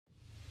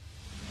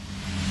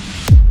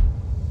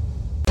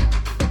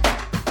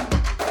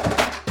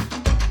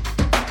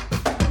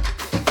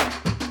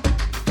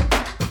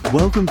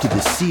Welcome to the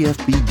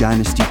CFB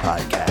Dynasty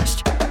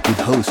Podcast with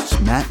hosts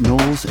Matt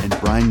Knowles and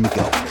Brian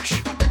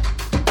McElfish.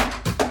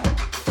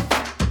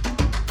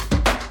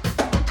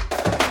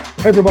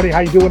 Hey everybody,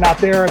 how you doing out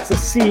there? It's the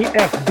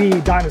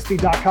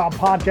CFBDynasty.com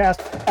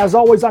podcast. As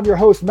always, I'm your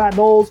host, Matt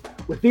Knowles,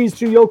 with these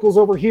two yokels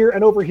over here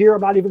and over here. I'm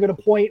not even going to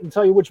point and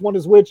tell you which one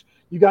is which.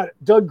 You got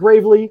Doug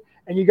Gravely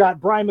and you got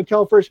Brian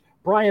McElfish.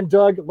 Brian,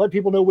 Doug, let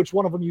people know which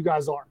one of them you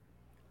guys are.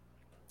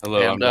 Hello,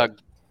 hey, I'm Doug.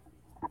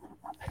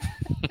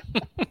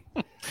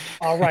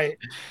 All right.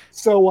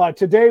 So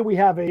today we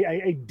have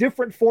a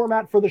different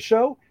format for the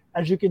show.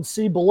 As you can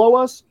see below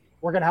us,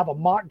 we're going to have a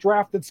mock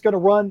draft that's going to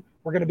run.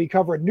 We're going to be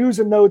covering news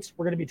and notes.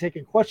 We're going to be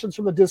taking questions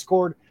from the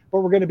Discord,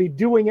 but we're going to be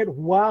doing it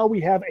while we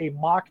have a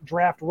mock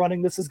draft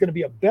running. This is going to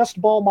be a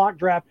best ball mock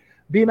draft.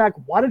 BMAC,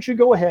 why don't you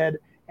go ahead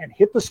and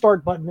hit the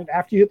start button? And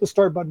after you hit the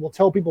start button, we'll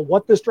tell people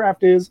what this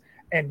draft is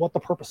and what the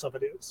purpose of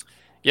it is.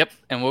 Yep,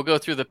 and we'll go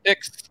through the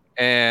picks,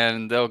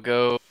 and they'll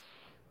go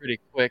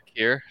pretty quick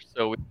here.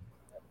 So we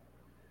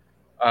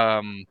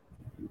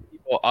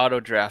people auto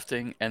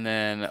drafting, and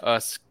then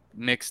us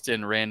mixed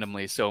in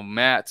randomly. So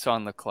Matt's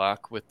on the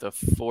clock with the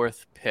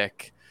fourth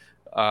pick.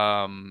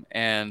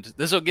 And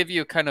this will give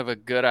you kind of a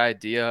good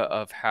idea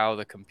of how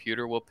the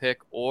computer will pick,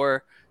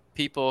 or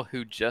people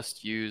who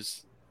just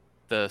use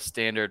the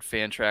standard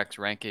Fantrax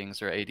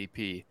rankings or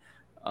ADP.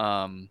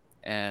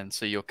 And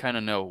so you'll kind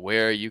of know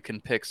where you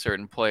can pick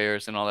certain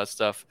players and all that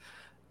stuff.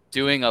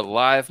 Doing a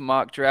live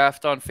mock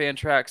draft on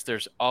Fantrax,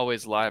 there's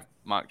always live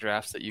mock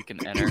drafts that you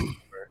can enter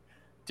for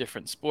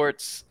different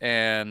sports,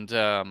 and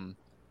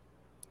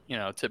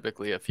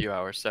typically a few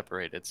hours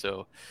separated.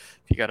 So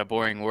if you got a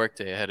boring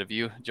workday ahead of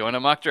you, join a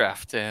mock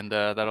draft, and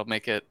that'll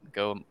make it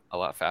go a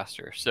lot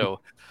faster. So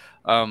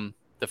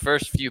the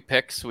first few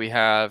picks we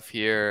have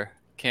here,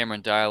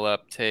 Cameron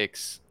Dial-Up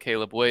takes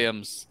Caleb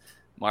Williams.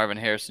 Marvin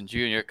Harrison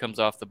Jr. comes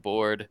off the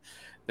board.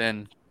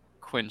 Then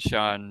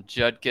Quinshon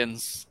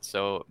Judkins.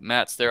 So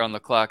Matt's there on the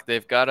clock.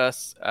 They've got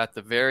us at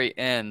the very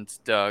end,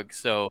 Doug.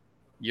 So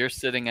you're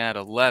sitting at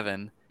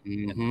 11,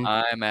 and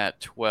I'm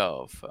at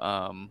 12.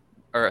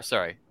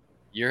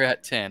 You're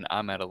at 10.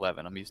 I'm at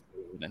 11. I'm used to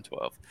 11 and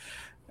 12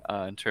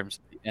 in terms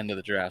of the end of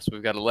the draft. So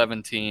we've got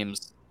 11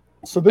 teams.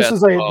 So this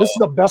is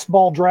a best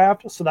ball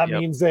draft. So that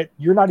means that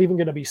you're not even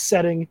going to be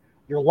setting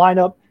your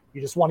lineup.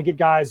 You just want to get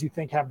guys you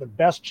think have the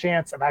best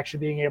chance of actually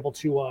being able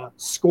to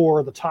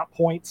score the top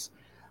points.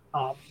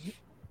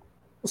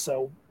 It's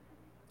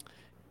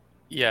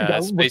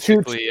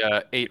basically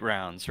 8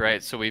 rounds,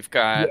 right? So we've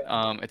got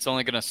it's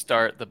only going to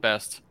start the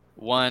best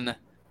one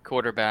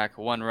quarterback,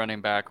 one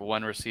running back,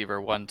 one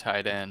receiver, one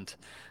tight end.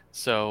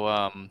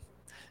 So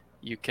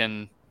you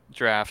can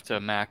draft a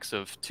max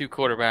of 2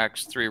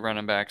 quarterbacks, 3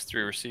 running backs,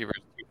 3 receivers,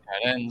 2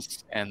 tight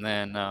ends, and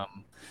then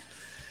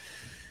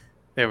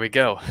there we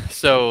go.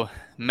 So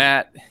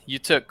Matt, you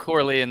took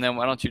Corley, and then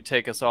why don't you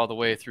take us all the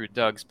way through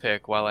Doug's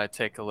pick while I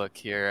take a look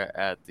here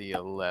at the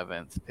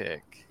 11th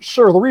pick?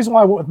 Sure. The reason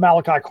why I went with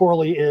Malachi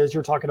Corley is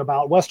you're talking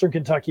about Western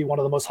Kentucky, one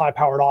of the most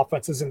high-powered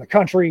offenses in the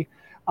country.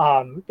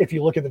 If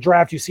you look at the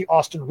draft, you see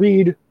Austin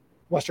Reed,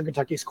 Western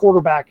Kentucky's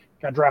quarterback,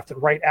 got drafted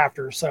right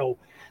after. So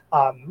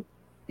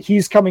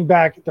he's coming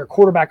back. Their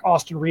quarterback,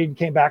 Austin Reed,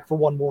 came back for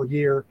one more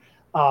year.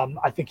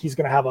 I think he's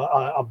going to have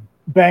a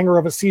banger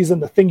of a season.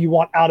 The thing you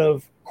want out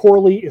of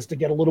Corley is to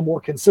get a little more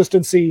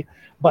consistency.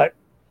 But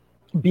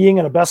being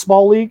in a best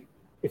ball league,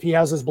 if he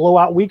has his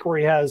blowout week where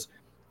he has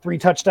 3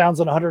 touchdowns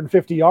and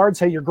 150 yards,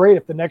 hey, you're great.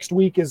 If the next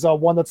week is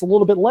one that's a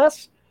little bit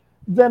less,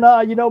 then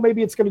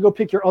maybe it's going to go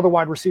pick your other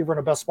wide receiver in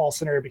a best ball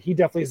scenario. But he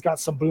definitely has got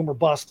some boom or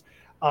bust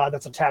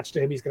that's attached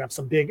to him. He's going to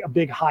have a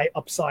big high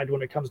upside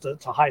when it comes to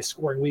high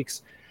scoring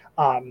weeks.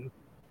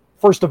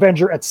 First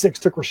Avenger at 6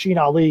 took Rasheen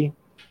Ali.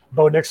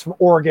 Bo Nix from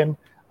Oregon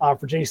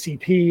for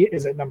JCP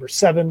is at number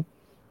 7.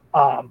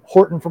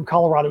 Horton from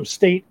Colorado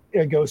State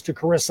goes to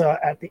Carissa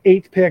at the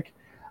 8th pick.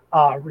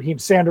 Raheem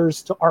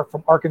Sanders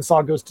from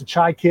Arkansas goes to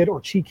Chi Kid or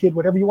Chi Kid,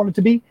 whatever you want it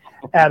to be,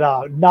 at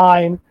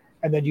 9.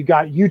 And then you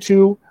got you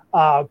two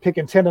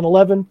picking 10 and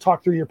 11.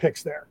 Talk through your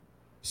picks there.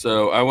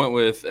 So I went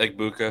with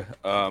Egbuka.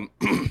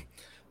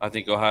 I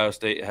think Ohio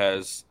State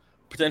has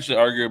potentially,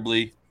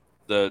 arguably,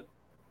 the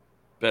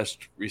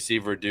best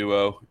receiver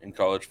duo in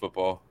college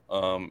football.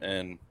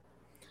 And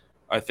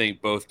I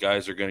think both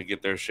guys are going to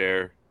get their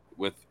share,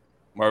 with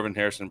Marvin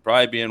Harrison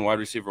probably being wide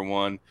receiver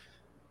 1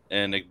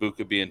 and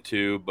Egbuka being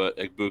 2, but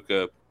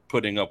Egbuka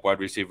putting up wide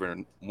receiver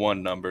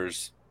 1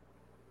 numbers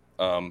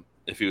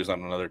if he was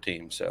on another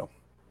team. So,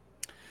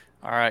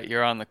 all right,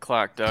 you're on the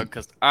clock, Doug,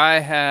 because I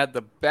had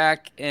the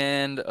back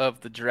end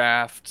of the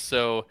draft.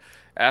 So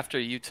after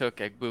you took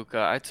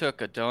Egbuka, I took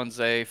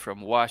Adonze from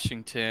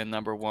Washington,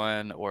 number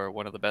 1, or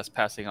one of the best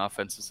passing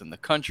offenses in the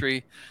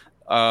country.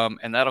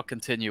 And that'll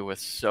continue with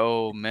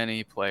so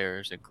many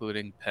players,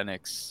 including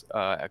Penix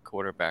at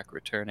quarterback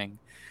returning.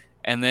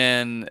 And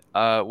then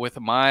with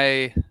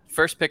my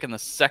first pick in the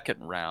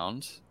second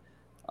round,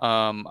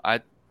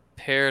 I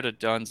paired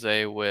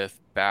Adonze with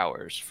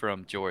Bowers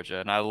from Georgia.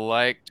 And I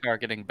like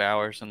targeting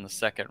Bowers in the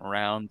second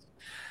round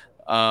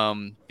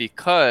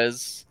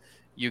because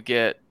you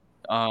get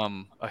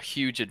a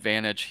huge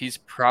advantage. He's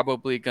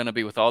probably going to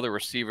be, with all the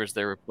receivers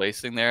they're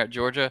replacing there at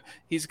Georgia,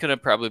 he's going to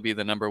probably be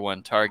the number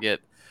one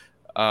target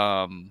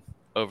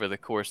over the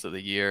course of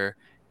the year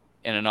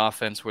in an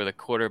offense where the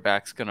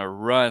quarterback's going to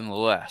run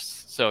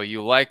less. So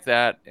you like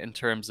that in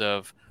terms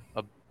of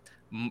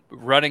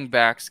running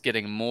backs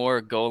getting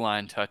more goal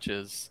line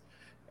touches.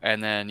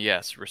 And then,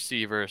 yes,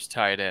 receivers,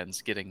 tight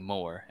ends getting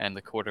more, and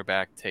the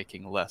quarterback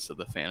taking less of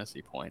the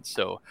fantasy points.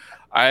 So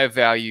I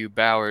value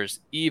Bowers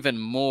even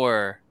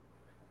more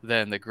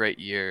than the great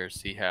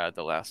years he had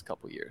the last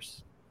couple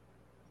years.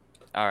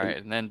 All right,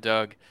 and then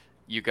Doug,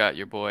 you got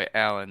your boy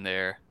Allen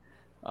there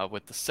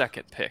with the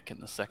second pick in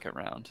the second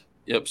round.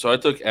 Yep. So I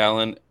took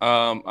Allen.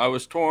 I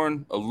was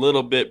torn a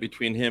little bit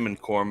between him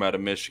and Corum out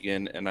of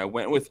Michigan, and I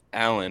went with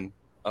Allen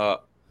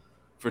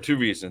for two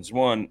reasons.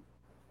 One,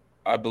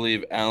 I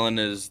believe Allen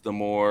is the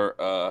more.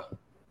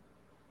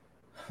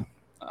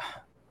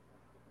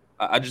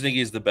 I just think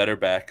he's the better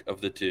back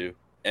of the two.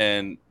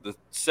 And the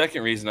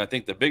second reason, I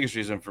think the biggest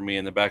reason for me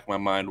in the back of my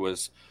mind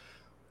was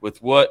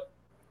with what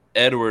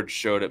Edwards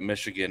showed at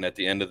Michigan at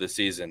the end of the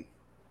season.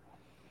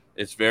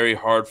 It's very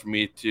hard for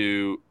me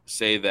to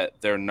say that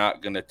they're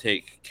not going to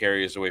take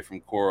carries away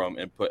from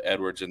Corum and put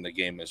Edwards in the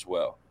game as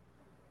well.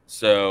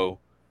 So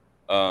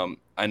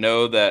I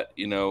know that,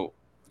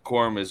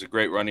 Corum is a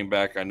great running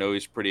back. I know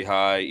he's pretty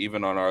high,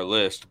 even on our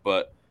list.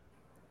 But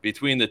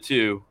between the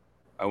two,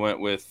 I went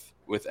with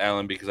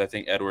Allen because I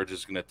think Edwards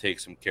is going to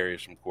take some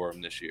carries from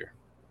Corum this year.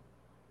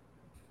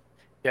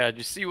 Yeah, did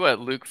you see what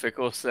Luke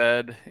Fickell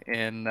said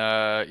in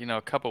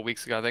a couple of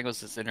weeks ago? I think it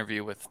was this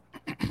interview with,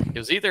 it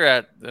was either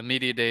at the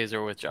media days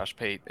or with Josh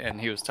Pate, and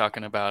he was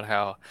talking about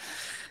how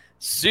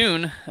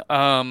soon,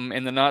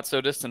 in the not so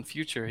distant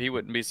future, he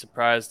wouldn't be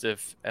surprised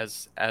if,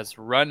 as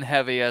run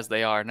heavy as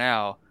they are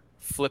now,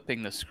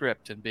 flipping the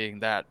script and being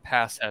that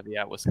pass heavy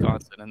at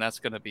Wisconsin, and that's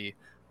going to be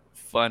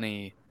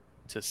funny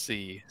to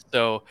see.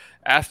 So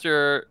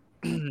after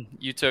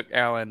you took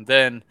Allen,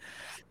 then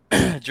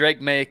Drake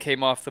May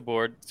came off the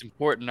board. It's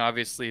important,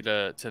 obviously,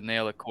 to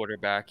nail a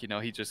quarterback.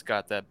 He just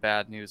got that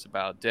bad news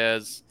about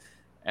Dez.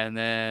 And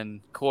then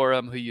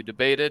Corum, who you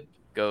debated,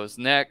 goes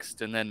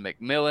next. And then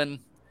McMillan,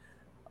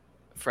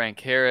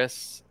 Frank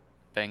Harris,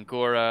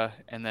 Bangura.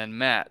 And then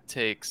Matt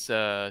takes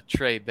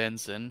Trey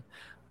Benson,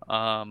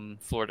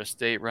 Florida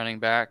State running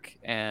back.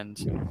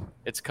 And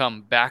it's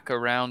come back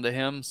around to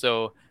him.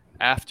 So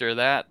after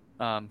that,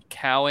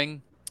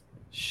 Cowing,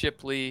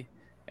 Shipley,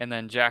 and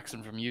then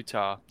Jackson from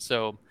Utah.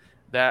 So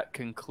that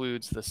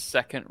concludes the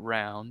second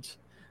round.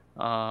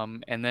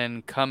 And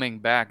then coming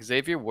back,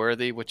 Xavier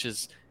Worthy, which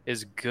is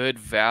good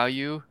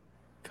value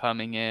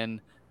coming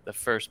in the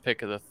first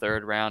pick of the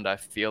third round. I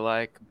feel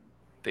like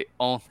the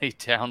only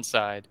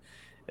downside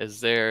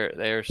is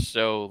they're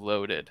so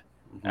loaded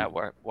at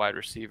wide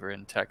receiver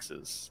in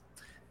Texas.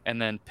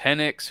 And then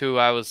Penix, who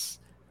I was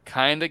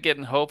kind of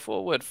getting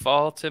hopeful would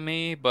fall to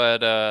me,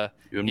 but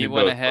he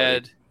went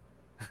ahead.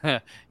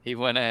 He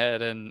went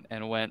ahead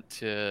and went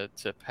to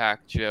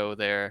Pac Joe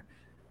there,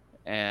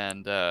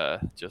 and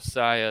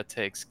Josiah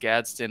takes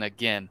Gadsden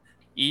again.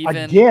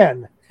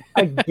 Again.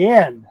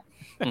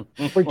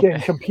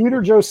 Freaking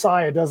computer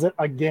Josiah does it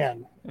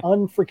again.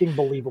 Unfreaking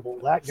believable,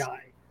 that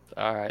guy.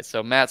 All right,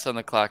 so Matt's on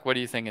the clock. What are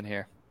you thinking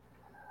here?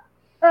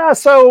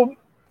 So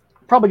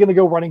probably going to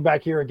go running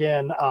back here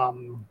again.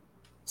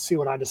 See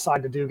what I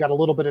decide to do. Got a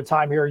little bit of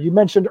time here. You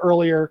mentioned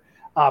earlier,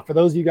 for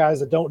those of you guys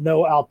that don't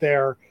know out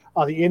there,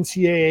 the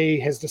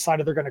NCAA has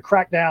decided they're going to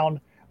crack down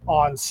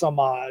on some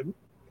of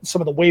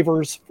the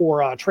waivers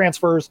for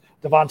transfers.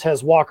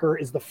 Devontae Walker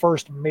is the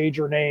first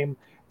major name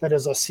that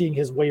is seeing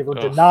his waiver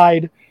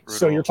denied. Brutal.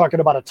 So you're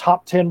talking about a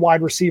top 10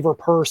 wide receiver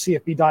per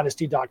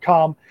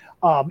CFBDynasty.com,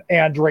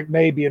 and Drake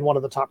May being one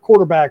of the top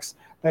quarterbacks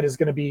that is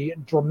going to be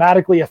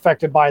dramatically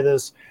affected by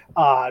this.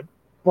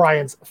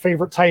 Brian's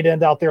favorite tight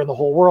end out there in the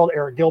whole world,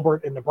 Eric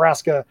Gilbert in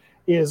Nebraska,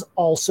 is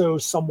also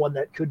someone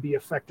that could be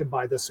affected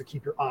by this. So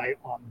keep your eye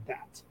on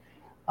that.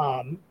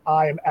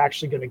 I am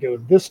actually going to go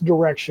this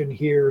direction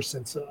here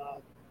since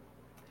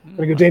I'm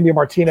going to go Damian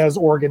Martinez,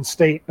 Oregon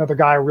State, another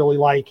guy I really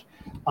like,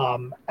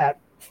 at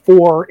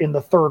 4 in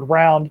the third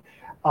round.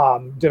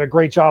 Did a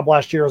great job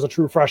last year as a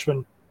true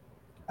freshman.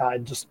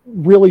 Just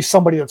really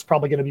somebody that's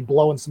probably going to be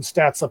blowing some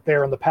stats up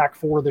there in the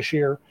Pac-4 this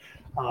year.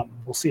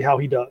 We'll see how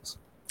he does.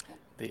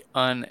 The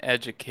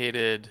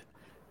uneducated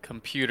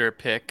computer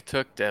pick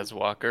took Des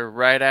Walker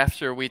right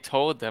after we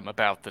told them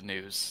about the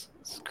news.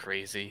 It's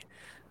crazy.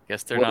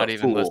 Guess they're not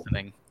even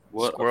listening.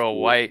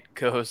 Squirrel White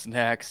goes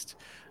next.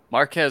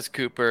 Marquez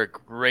Cooper,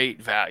 great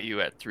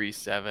value at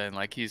 3.7.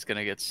 Like, he's going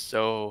to get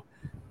so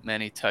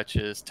many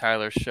touches.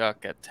 Tyler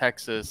Shuck at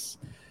Texas.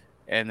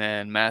 And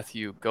then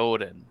Matthew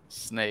Golden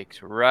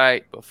snaked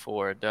right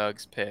before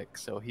Doug's pick.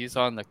 So he's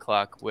on the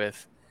clock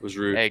with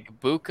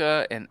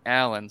Egbuka and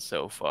Allen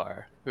so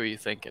far. Who are you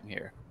thinking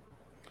here?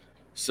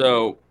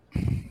 So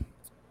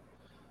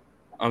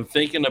I'm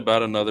thinking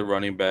about another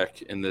running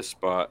back in this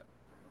spot.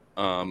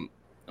 And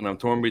I'm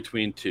torn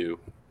between two.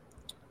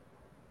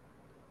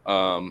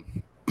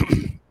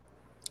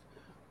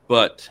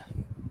 But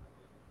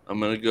I'm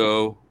going to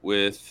go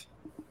with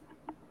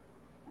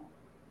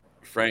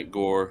Frank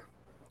Gore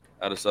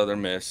out of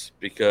Southern Miss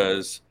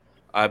because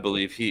I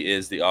believe he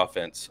is the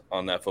offense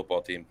on that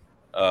football team.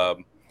 The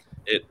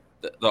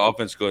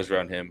offense goes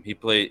around him. He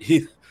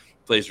plays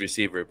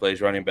receiver, he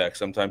plays running back.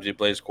 Sometimes he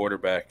plays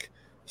quarterback.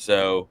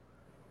 So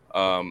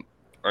I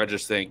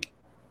just think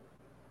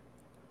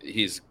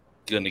he's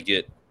going to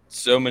get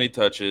so many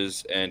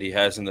touches, and he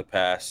has in the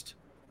past,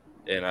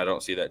 and I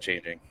don't see that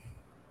changing.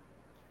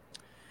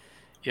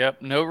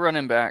 Yep, no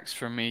running backs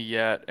for me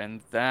yet,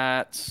 and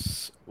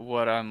that's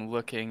what I'm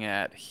looking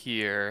at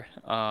here.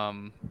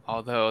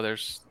 Although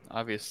there's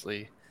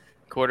obviously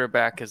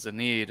quarterback is a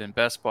need, and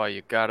best ball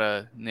you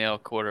gotta nail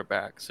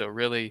quarterback. So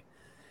really,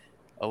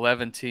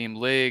 11-team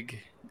league,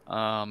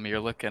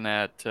 you're looking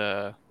at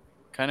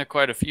kind of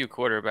quite a few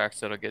quarterbacks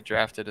that'll get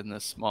drafted in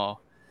this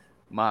small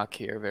mock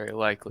here, very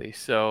likely.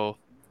 So.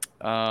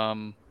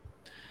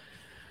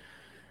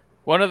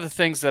 One of the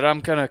things that I'm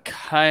going to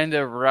kind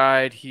of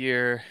ride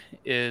here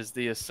is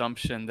the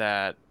assumption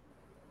that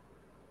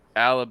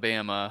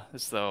Alabama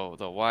is the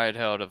wide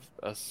held of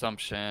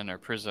assumption or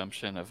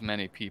presumption of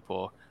many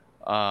people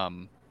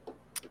that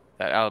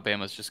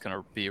Alabama is just going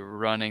to be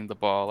running the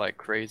ball like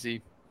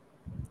crazy.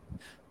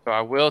 So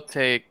I will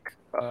take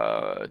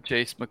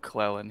Jace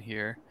McClellan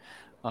here.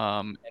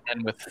 And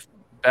then with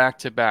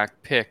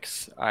back-to-back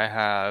picks, I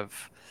have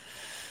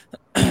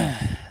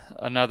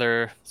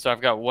so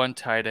I've got one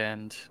tight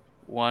end,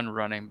 one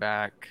running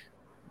back,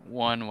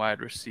 one wide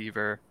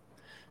receiver,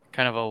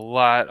 kind of a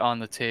lot on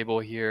the table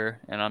here.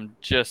 And I'm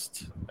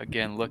just,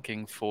 again,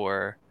 looking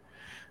for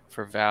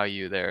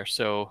value there.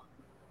 So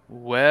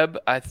Webb,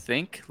 I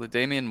think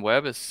LaDamian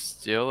Webb is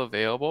still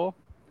available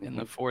in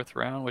the 4th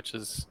round, which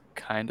is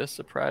kind of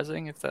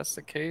surprising if that's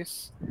the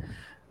case.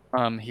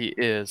 He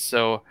is.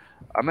 So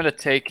I'm going to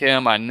take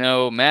him. I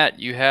know, Matt,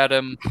 you had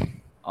him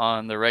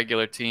on the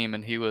regular team,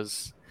 and he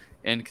was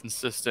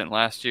inconsistent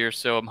last year.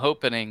 So I'm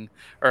hoping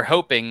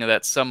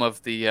that some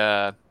of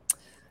the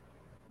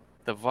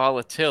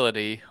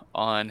volatility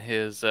on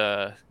his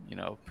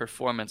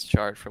performance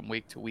chart from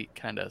week to week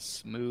kind of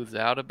smooths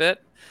out a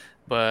bit.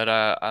 But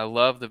I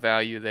love the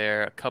value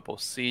there. A couple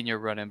senior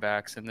running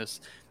backs in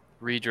this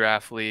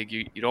redraft league.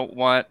 You don't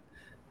want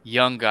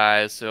young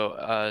guys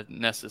so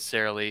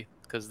necessarily,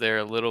 because they're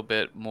a little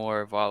bit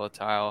more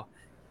volatile,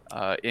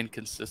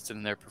 inconsistent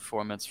in their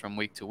performance from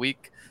week to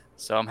week.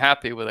 So I'm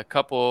happy with a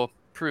couple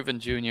proven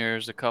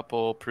juniors, a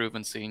couple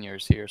proven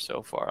seniors here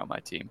so far on my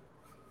team.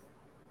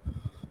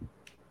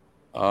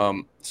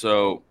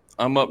 So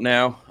I'm up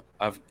now.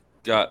 I've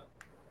got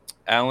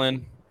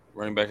Allen,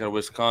 running back out of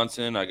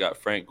Wisconsin. I got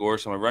Frank Gore.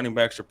 So my running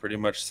backs are pretty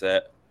much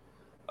set.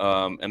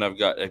 And I've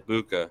got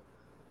Egbuka.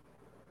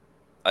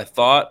 I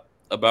thought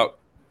about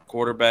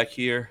quarterback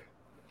here,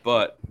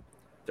 but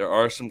there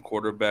are some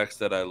quarterbacks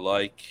that I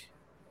like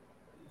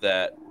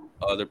that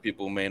other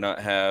people may not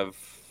have,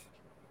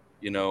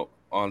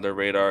 on their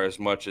radar as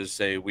much as,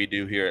 say, we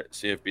do here at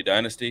CFB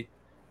Dynasty.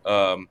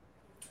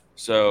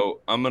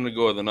 So I'm going to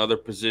go with another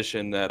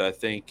position that I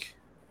think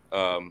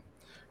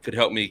could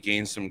help me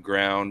gain some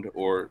ground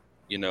or,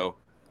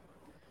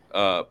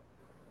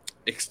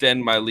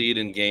 extend my lead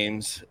in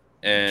games.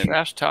 And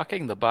trash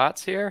talking the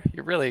bots here?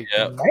 You're really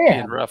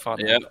being rough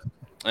on them.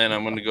 And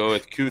I'm going to go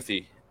with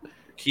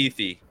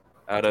Keithy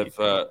out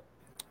of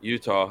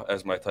Utah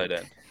as my tight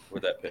end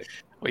with that pick.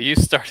 Well, you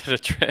started a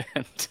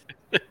trend.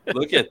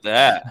 Look at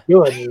that.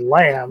 Good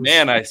lambs.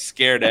 Man, I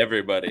scared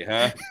everybody,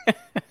 huh?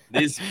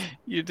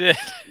 You did.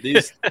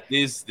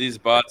 These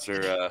bots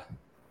are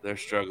they're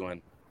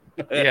struggling.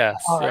 Yeah.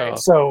 All right.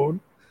 So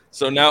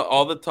now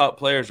all the top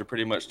players are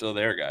pretty much still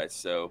there, guys.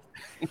 So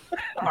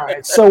all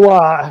right.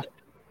 So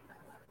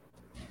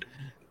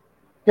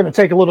going to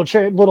take a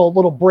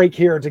little break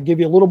here to give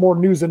you a little more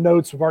news and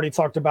notes. We've already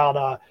talked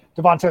about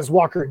Devontae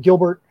Walker and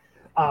Gilbert.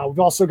 We've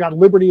also got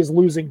Liberty is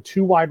losing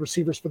 2 wide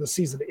receivers for the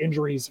season to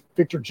injuries,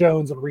 Victor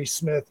Jones and Reese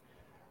Smith.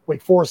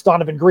 Wake Forest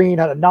Donovan Green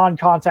had a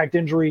non-contact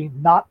injury,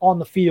 not on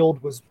the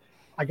field, was,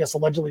 I guess,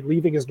 allegedly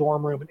leaving his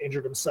dorm room and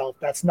injured himself.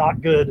 That's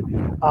not good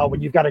when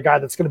you've got a guy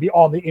that's going to be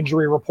on the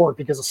injury report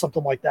because of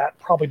something like that.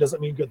 Probably doesn't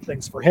mean good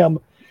things for him.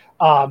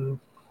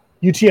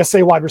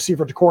 UTSA wide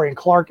receiver Decorian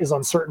Clark is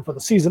uncertain for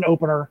the season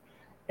opener.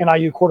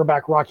 NIU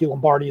quarterback Rocky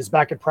Lombardi is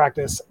back at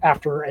practice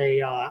after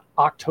a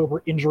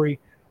October injury.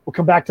 We'll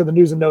come back to the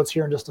news and notes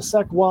here in just a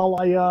sec while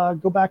I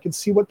go back and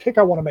see what pick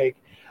I want to make.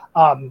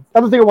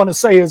 Other thing I want to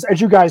say is,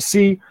 as you guys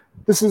see,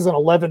 this is an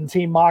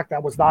 11-team mock.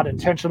 That was not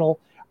intentional.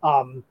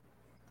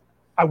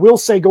 I will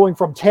say going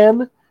from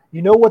 10,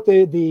 you know what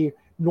the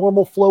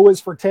normal flow is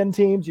for 10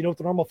 teams? You know what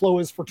the normal flow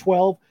is for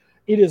 12?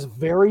 It is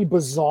very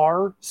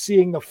bizarre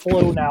seeing the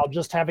flow now,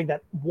 just having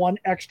that one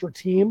extra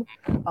team.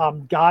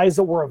 Guys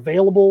that were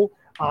available,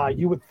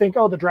 you would think,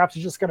 the draft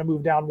is just going to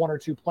move down 1 or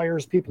 2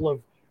 players. People have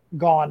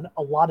gone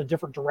a lot of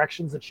different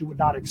directions that you would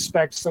not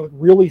expect. So it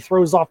really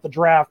throws off the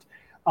draft.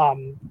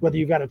 Whether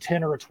you've got a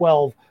 10 or a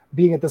 12,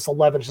 being at this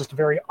 11 is just a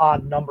very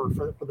odd number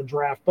for the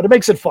draft, but it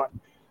makes it fun.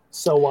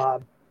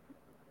 So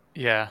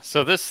Yeah.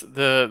 So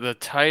the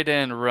tight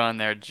end run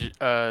there.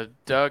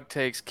 Doug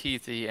takes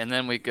Keithy, and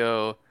then we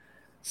go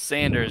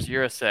Sanders,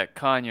 Urasek,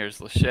 Conyers,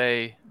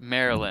 Lachey,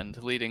 Maryland,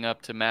 leading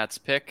up to Matt's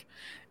pick,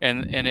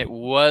 and it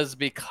was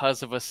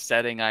because of a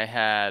setting I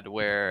had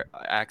where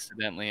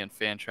accidentally in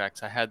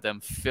Fantrax I had them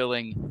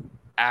filling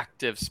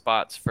active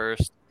spots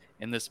first.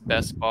 In this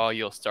best ball,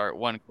 you'll start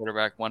one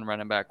quarterback, one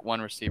running back,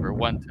 one receiver,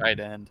 one tight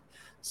end.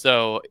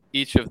 So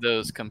each of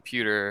those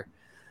computer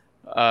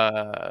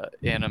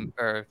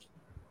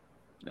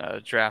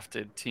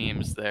drafted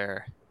teams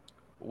there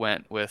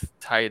went with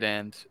tight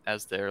end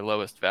as their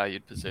lowest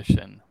valued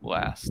position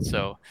last.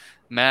 So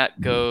Matt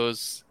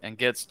goes and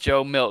gets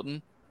Joe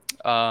Milton.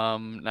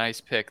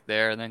 Nice pick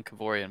there. And then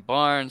Kavorian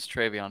Barnes,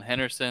 Travion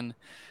Henderson,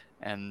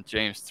 and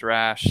James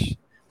Thrash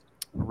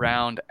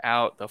round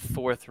out the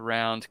 4th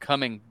round.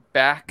 Coming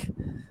back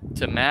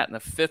to Matt in the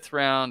 5th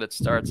round, it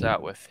starts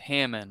out with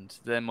Hammond,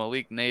 then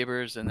Malik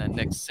Neighbors, and then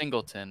Nick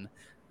Singleton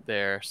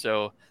there.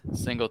 So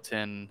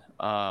Singleton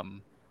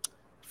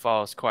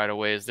falls quite a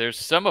ways. There's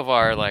some of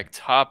our like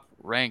top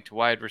ranked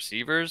wide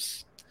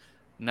receivers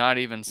not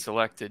even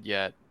selected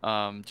yet,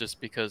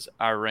 just because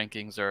our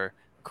rankings are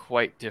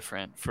quite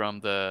different from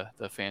the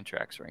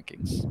Fantrax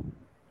rankings.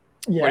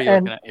 Yeah, What are you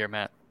looking at here,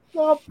 Matt?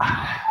 Well,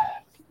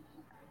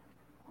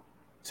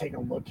 take a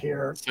look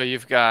here. So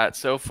you've got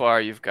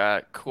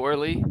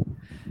Corley,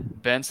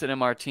 Benson and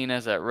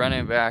Martinez at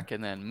running back,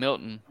 and then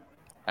Milton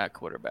at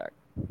quarterback.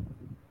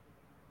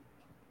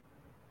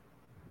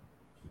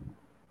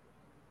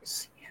 Let's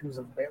see who's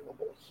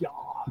available here.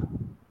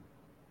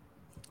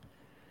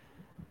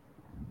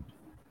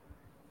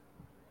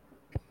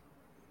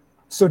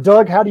 So,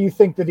 Doug, how do you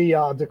think that the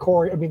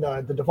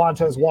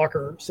Devontae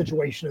Walker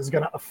situation is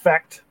going to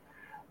affect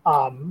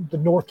the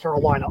North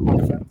Carolina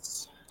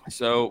offense?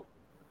 So,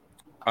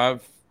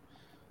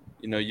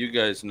 you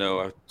guys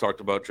know I've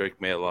talked about Drake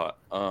May a lot.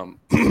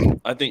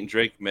 I think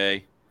Drake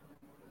May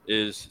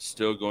is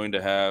still going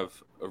to have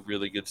a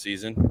really good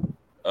season.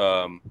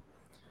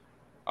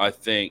 I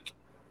think,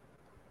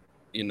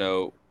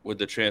 with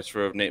the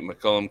transfer of Nate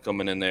McCullum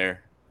coming in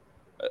there,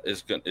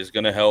 is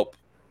going to help,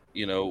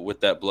 with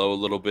that blow a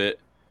little bit.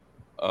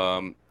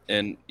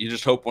 And you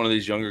just hope one of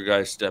these younger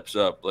guys steps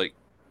up, like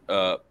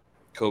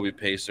Kobe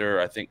Pacer.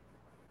 I think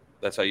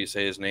that's how you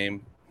say his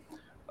name.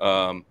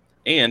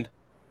 And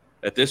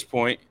at this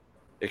point,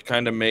 it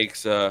kind of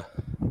makes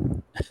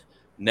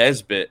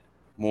Nesbitt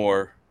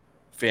more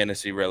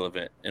fantasy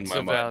relevant in my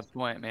mind. That's a valid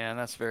point, man.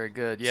 That's very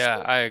good. Yeah,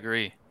 I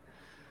agree.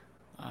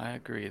 I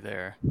agree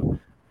there.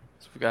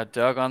 So we got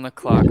Doug on the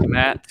clock.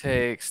 Matt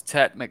takes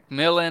Tet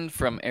McMillan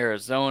from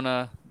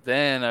Arizona.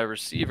 Then a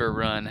receiver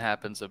run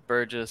happens of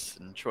Burgess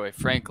and Troy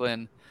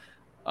Franklin.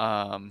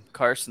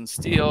 Carson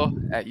Steele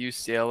at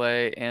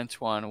UCLA,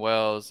 Antoine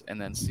Wells, and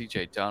then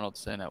CJ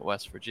Donaldson at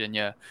West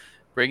Virginia,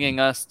 bringing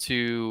us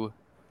to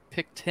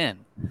pick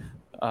 10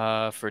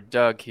 for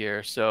Doug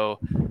here. So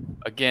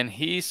again,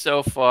 he's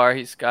got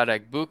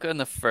Egbuka in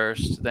the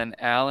 1st, then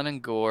Allen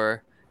and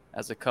Gore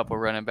as a couple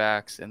running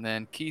backs, and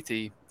then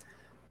Keithy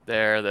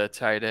there, the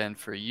tight end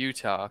for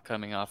Utah,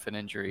 coming off an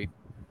injury.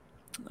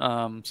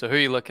 So who are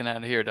you looking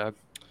at here, Doug?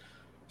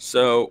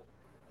 So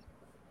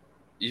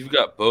you've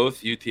got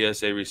both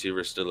UTSA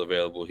receivers still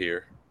available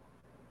here,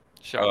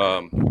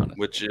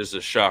 which is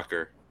a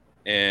shocker.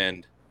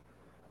 And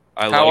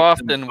how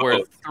often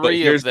were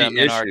 3 of them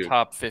in our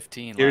top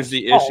 15? Here's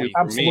the issue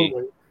for me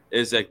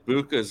is that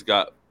Egbuka's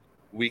got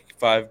week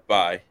 5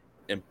 bye,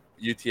 and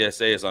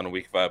UTSA is on a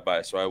week 5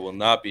 bye. So I will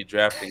not be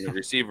drafting a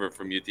receiver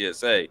from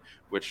UTSA,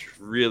 which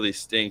really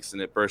stinks,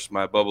 and it burst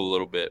my bubble a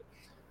little bit.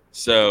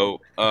 So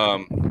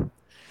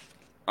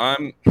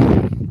I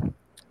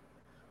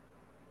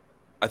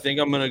think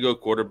I'm going to go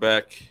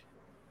quarterback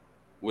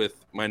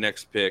with my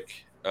next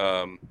pick,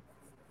 and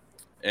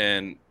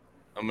I'm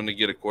going to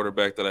get a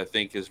quarterback that I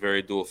think is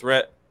very dual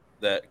threat,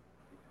 that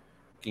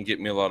can get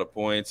me a lot of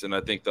points, and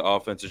I think the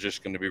offense is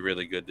just going to be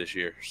really good this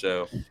year.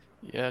 So,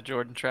 yeah,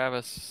 Jordan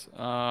Travis,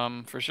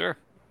 for sure.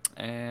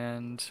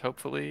 And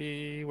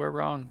hopefully we're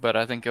wrong, but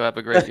I think you'll have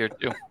a great year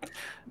too.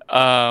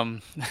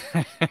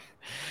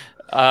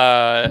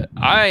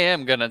 I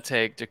am going to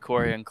take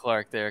DeCorian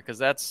Clark there because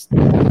that's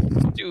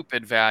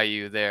stupid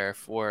value there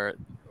for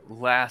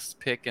last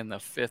pick in the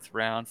 5th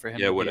round for him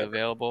to be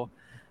available.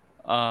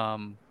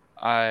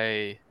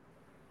 I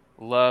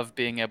love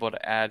being able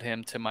to add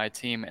him to my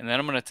team, and then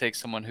I'm going to take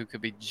someone who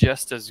could be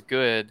just as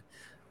good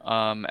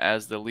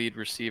as the lead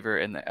receiver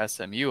in the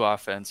SMU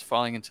offense,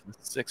 falling into the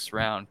 6th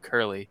round,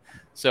 Curley.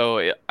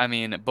 So, I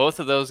mean, both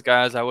of those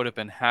guys I would have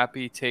been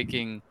happy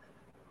taking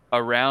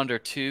a round or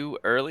 2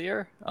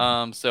 earlier.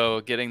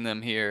 So getting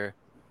them here,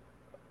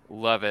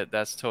 love it.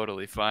 That's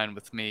totally fine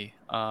with me.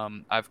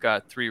 I've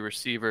got 3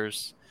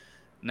 receivers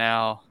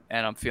now,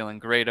 and I'm feeling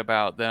great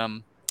about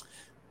them.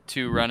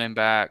 2 running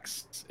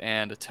backs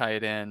and a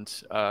tight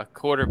end.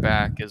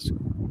 Quarterback is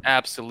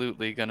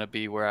absolutely going to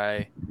be where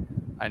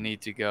I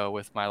need to go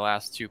with my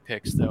last 2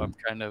 picks, though. I'm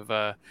kind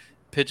of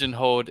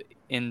pigeonholed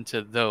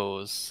into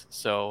those.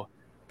 So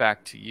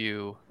back to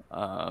you,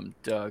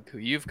 Doug, who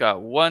you've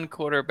got 1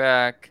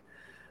 quarterback,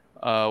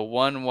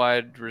 one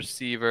wide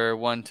receiver,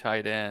 one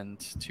tight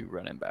end, two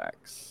running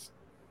backs.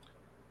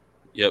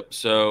 Yep.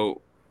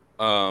 So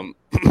I'm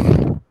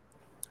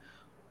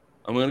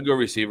going to go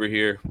receiver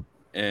here,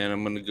 and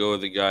I'm going to go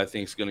with a guy I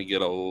think is going to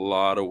get a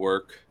lot of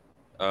work,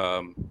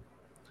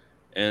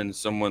 and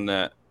someone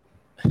that,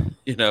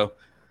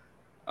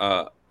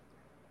 I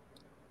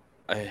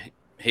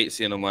hate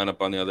seeing him line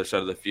up on the other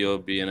side of the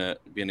field, being a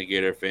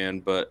Gator fan,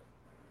 but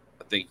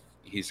I think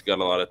he's got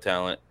a lot of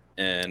talent,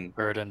 and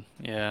Burden,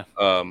 yeah.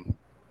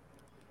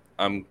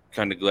 I'm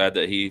kind of glad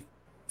that he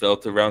fell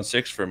to round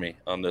 6 for me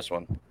on this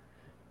one.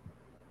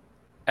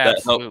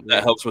 Absolutely.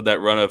 That helps with that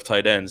run of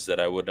tight ends that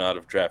I would not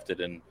have drafted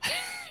in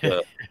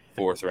the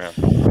 4th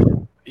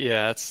round.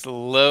 Yeah, it's a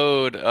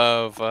load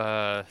of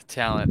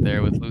talent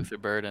there with Luther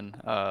Burden.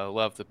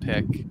 Love the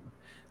pick.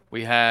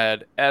 We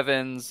had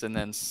Evans and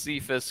then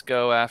Cephas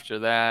go after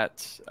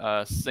that,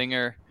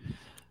 Singer,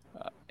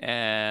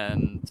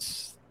 and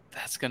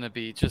that's going to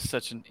be just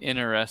such an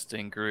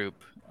interesting group.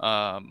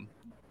 USC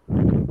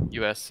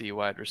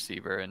wide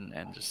receiver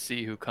and just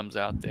see who comes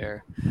out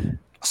there.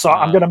 So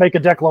I'm going to make a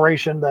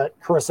declaration that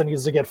Carissa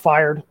needs to get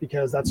fired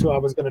because that's who I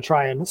was going to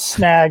try and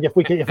snag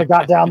if it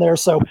got down there.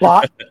 So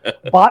bot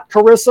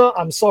Carissa,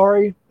 I'm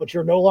sorry, but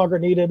you're no longer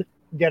needed.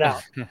 Get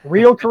out.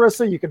 Real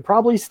Carissa, you can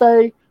probably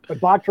stay, but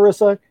bot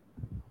Carissa,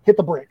 hit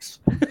the bricks.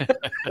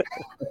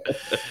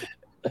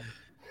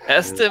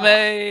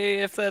 Estime,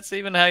 if that's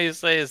even how you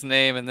say his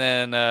name, and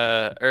then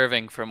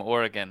Irving from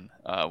Oregon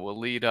will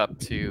lead up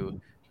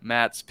to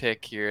Matt's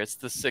pick here. It's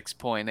the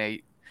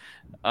 6.8.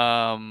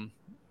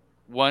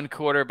 One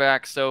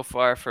quarterback so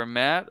far for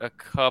Matt, a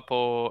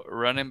couple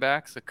running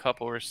backs, a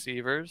couple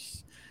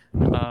receivers.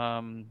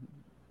 Looking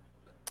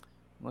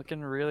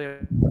really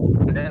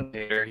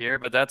later here,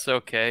 but that's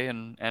okay,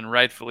 and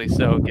rightfully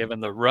so, given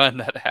the run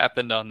that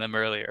happened on them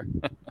earlier.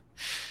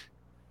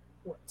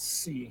 Let's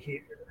see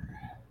here.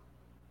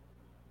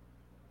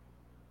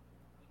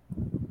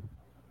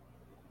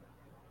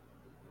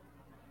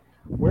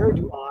 Where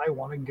do I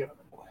want to go?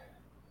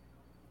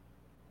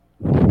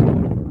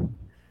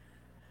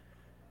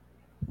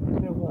 You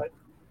know what?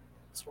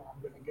 That's where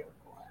I'm going to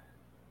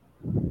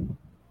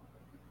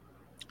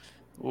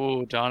go.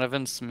 Ooh,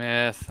 Donovan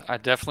Smith. I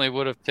definitely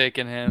would have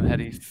taken him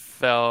had he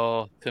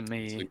fell to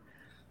me.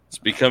 It's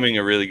becoming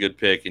a really good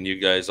pick, and you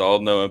guys all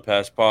know in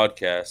past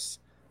podcasts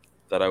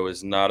that I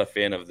was not a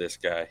fan of this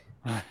guy.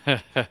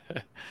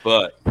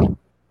 But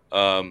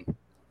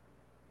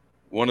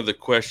one of the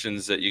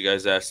questions that you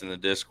guys asked in the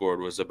Discord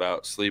was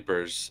about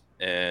sleepers,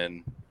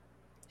 and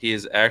he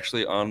is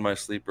actually on my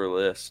sleeper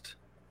list.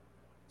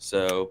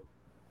 So,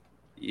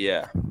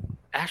 yeah.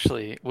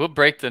 Actually, we'll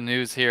break the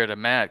news here to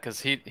Matt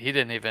because he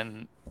didn't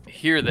even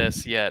hear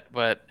this yet.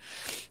 But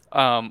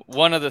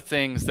one of the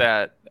things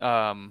that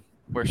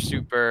we're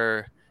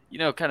super,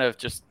 kind of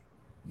just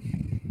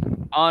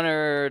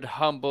honored,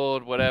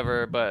 humbled,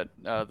 whatever. But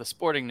the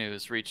Sporting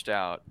News reached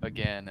out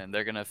again, and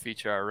they're going to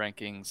feature our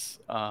rankings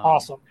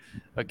Awesome.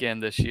 again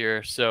this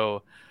year.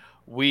 So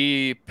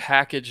we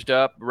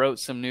wrote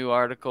some new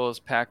articles,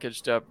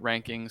 packaged up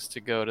rankings to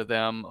go to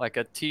them, like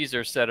a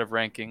teaser set of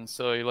rankings.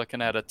 So you're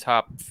looking at a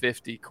top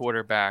 50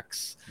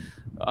 quarterbacks.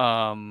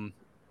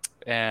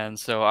 And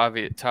so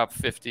obviously top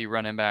 50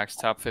 running backs,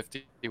 top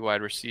 50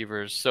 wide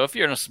receivers. So if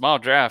you're in a small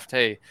draft,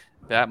 hey,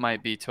 that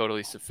might be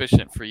totally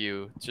sufficient for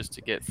you just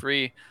to get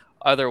free.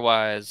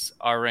 Otherwise,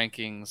 our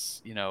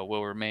rankings,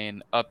 will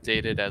remain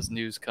updated as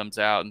news comes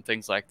out and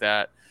things like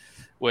that,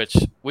 which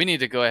we need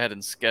to go ahead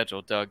and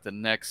schedule, Doug. The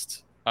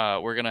next,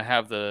 we're going to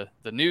have the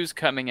news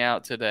coming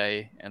out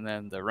today, and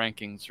then the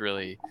rankings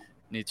really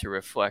need to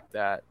reflect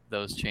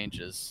those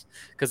changes.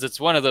 Because it's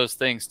one of those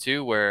things,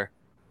 too, where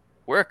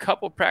we're a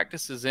couple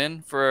practices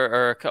in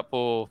a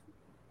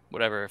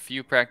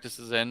few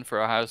practices in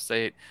for Ohio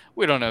State.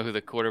 We don't know who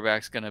the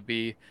quarterback's going to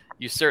be.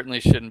 You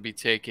certainly shouldn't be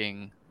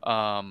taking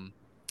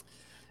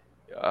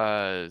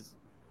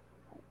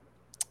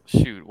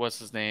what's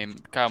his name?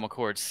 Kyle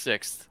McCord's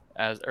 6th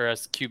as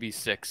QB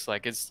 6.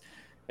 Like it's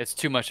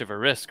too much of a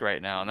risk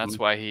right now, and that's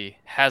why he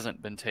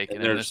hasn't been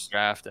taken in this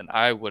draft, and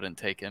I wouldn't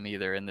take him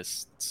either in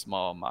this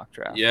small mock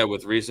draft. Yeah,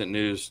 with recent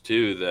news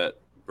too that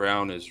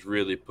Brown is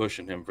really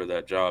pushing him for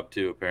that job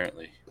too,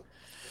 apparently.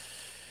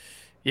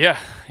 Yeah,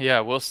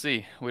 we'll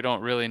see. We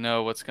don't really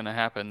know what's going to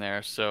happen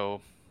there.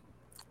 So,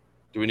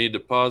 do we need to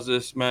pause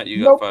this, Matt?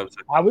 You got 5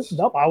 seconds.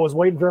 I was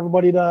waiting for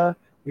everybody to.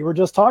 We were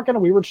just talking.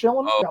 We were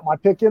chilling. Got my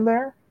pick in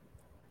there.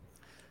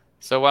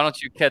 So why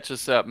don't you catch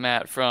us up,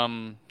 Matt,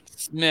 from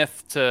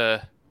Smith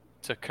to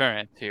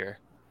current here?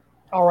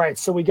 All right.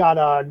 So we got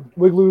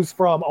Wigloos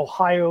from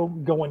Ohio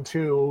going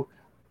to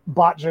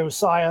Bot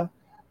Josiah.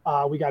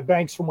 We got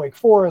Banks from Wake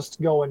Forest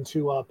going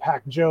to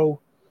Pac Joe.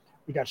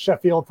 We got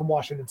Sheffield from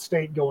Washington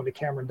State going to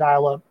Cameron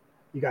Dial-Up.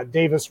 You got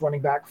Davis,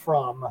 running back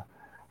from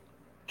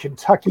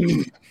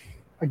Kentucky,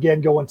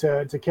 again going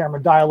to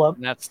Cameron Dial-Up.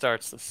 And that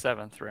starts the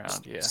 7th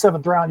round, yeah.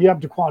 7th round. You have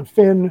Daquan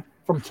Finn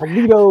from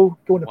Toledo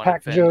going to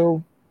Pac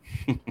Joe.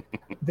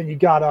 Then you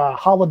got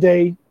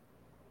Holiday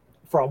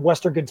from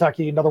Western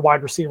Kentucky, another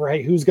wide receiver.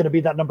 Hey, who's going to be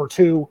that number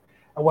 2?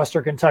 at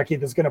Western Kentucky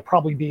that's going to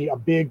probably be a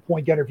big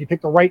point getter. If you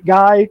pick the right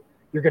guy,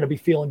 you're going to be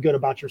feeling good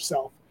about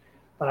yourself.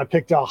 And I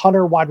picked a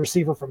Hunter, wide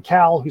receiver from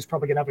Cal, who's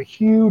probably going to have a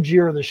huge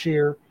year this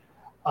year.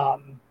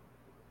 And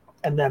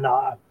then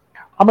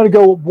I'm going to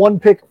go one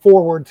pick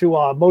forward to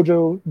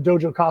Mojo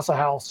Dojo Casa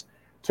House.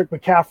 Took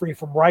McCaffrey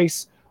from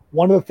Rice.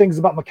 One of the things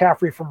about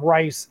McCaffrey from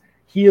Rice,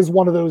 he is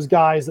one of those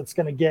guys that's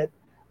going to get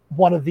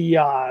one of the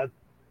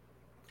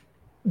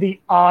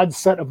odd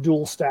set of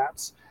dual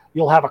stats.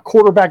 You'll have a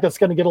quarterback that's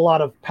going to get a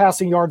lot of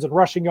passing yards and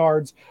rushing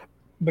yards.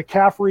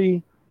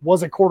 McCaffrey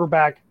was a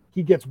quarterback.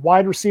 He gets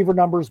wide receiver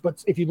numbers,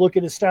 but if you look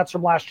at his stats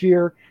from last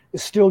year,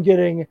 is still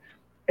getting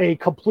a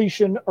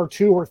completion or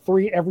 2 or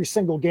 3 every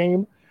single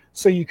game.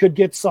 So you could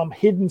get some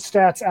hidden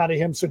stats out of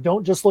him. So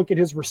don't just look at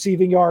his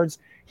receiving yards.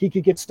 He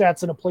could get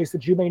stats in a place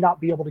that you may not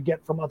be able to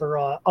get from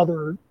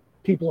other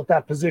people at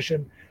that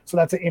position. So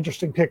that's an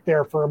interesting pick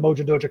there for a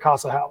Mojo Dojo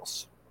Casa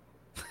House.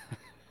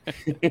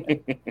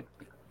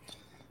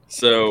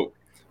 So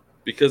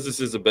because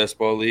this is a best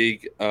ball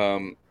league,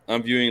 I'm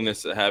viewing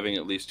this as having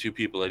at least 2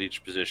 people at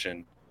each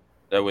position.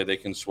 That way they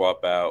can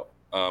swap out.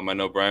 I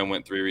know Brian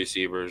went 3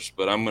 receivers,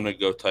 but I'm going to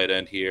go tight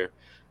end here.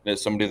 And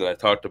it's somebody that I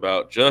talked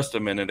about just a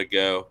minute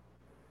ago.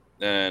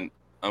 And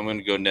I'm going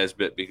to go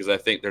Nesbitt because I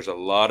think there's a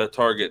lot of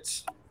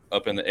targets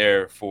up in the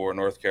air for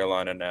North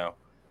Carolina now.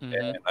 Mm-hmm.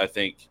 And I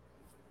think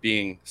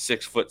being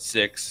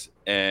 6'6"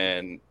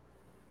 and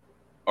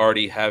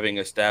already having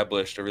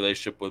established a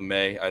relationship with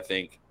May, I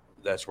think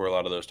that's where a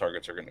lot of those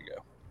targets are going to go.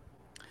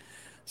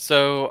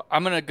 So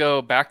I'm going to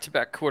go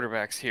back-to-back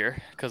quarterbacks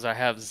here because I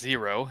have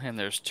 0 and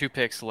there's 2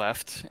 picks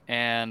left.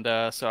 And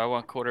so I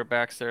want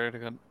quarterbacks that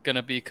are going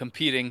to be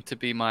competing to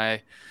be my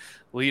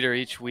leader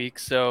each week.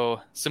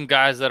 So some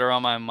guys that are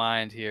on my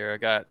mind here. I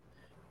got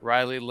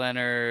Riley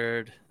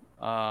Leonard,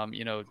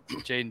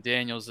 Jaden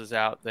Daniels is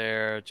out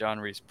there, John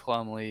Reese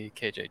Plumlee,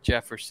 KJ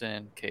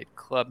Jefferson, Cade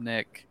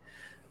Klubnik.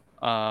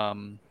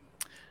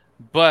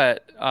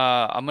 But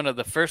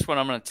the first one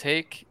I'm gonna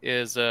take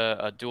is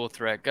a dual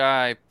threat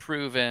guy,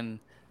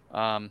 proven,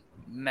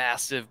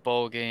 massive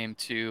bowl game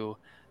to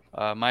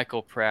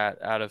Michael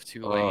Pratt out of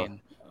Tulane.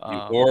 You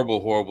horrible,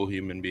 horrible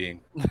human being.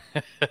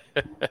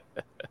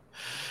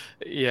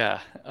 Yeah.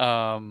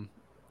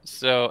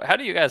 So how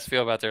do you guys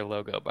feel about their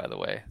logo, by the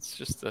way? It's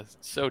just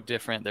so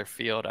different. Their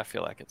field, I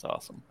feel like it's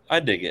awesome. I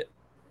dig it.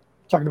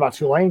 Talking about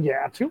Tulane,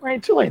 yeah.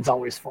 Tulane's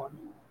always fun.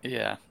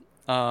 Yeah.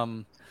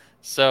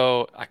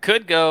 So I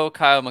could go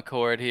Kyle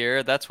McCord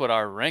here. That's what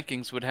our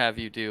rankings would have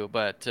you do,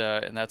 but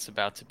and that's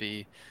about to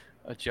be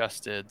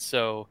adjusted.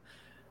 So,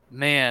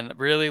 man,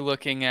 really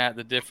looking at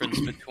the difference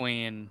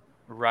between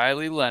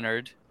Riley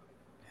Leonard,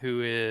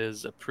 who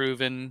is a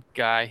proven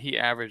guy. He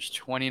averaged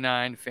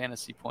 29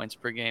 fantasy points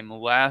per game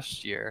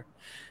last year,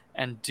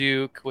 and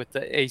Duke with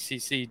the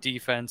ACC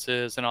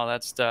defenses and all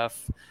that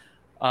stuff.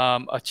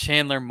 A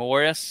Chandler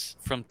Morris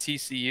from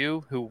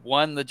TCU, who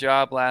won the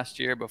job last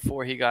year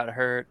before he got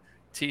hurt.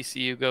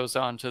 TCU goes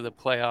on to the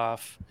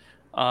playoff.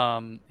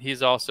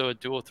 He's also a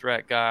dual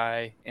threat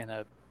guy in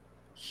a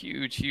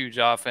huge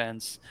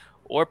offense.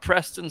 Or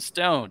Preston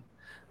Stone.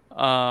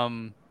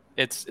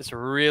 It's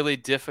really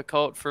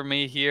difficult for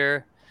me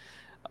here,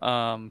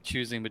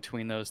 choosing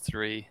between those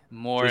 3: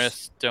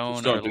 Morris,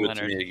 Stone, or Leonard. Don't do it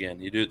to me again.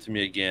 You do it to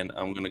me again,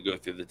 I'm going to go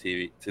through the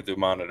TV, to the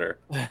monitor.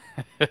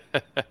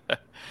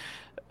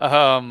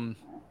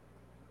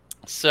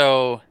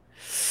 So,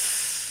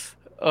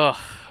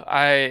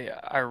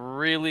 I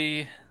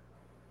really.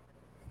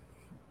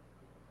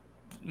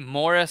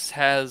 Morris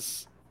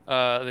has,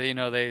 they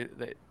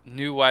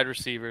new wide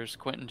receivers.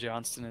 Quentin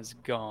Johnston is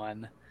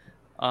gone.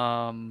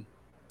 I'm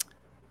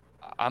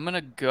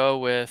gonna go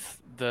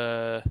with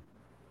the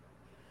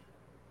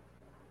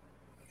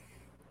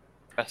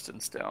Preston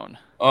Stone.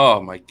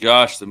 Oh my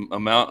gosh, the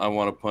amount I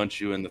want to punch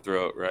you in the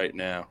throat right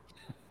now.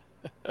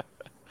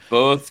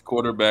 Both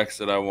quarterbacks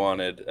that I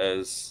wanted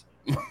as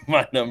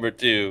my number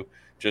 2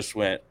 just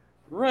went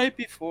right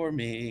before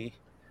me,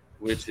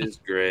 which is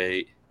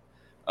great.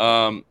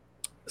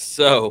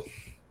 So,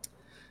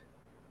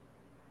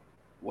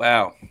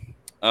 wow.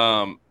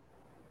 I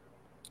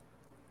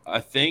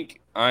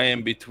think I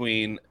am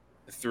between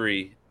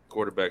 3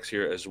 quarterbacks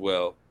here as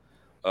well.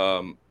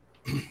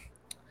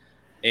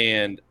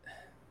 And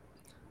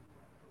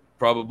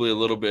probably a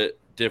little bit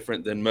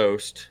different than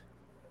most.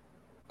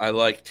 I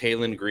like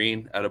Taylon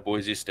Green out of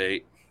Boise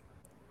State.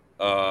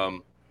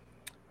 And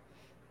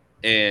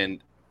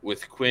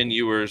with Quinn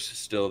Ewers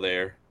still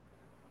there,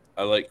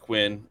 I like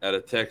Quinn out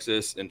of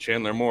Texas, and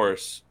Chandler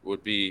Morris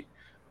would be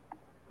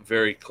a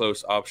very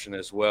close option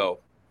as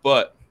well.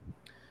 But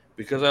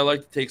because I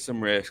like to take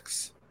some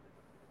risks,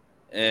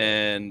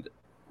 and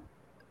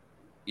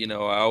I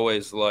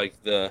always like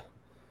the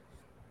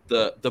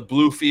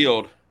blue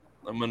field,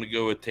 I'm going to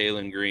go with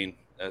Taylon Green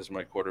as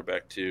my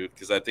quarterback too,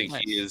 because I think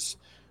He is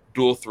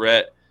dual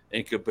threat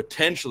and could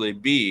potentially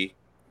be,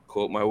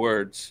 quote my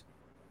words,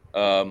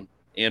 and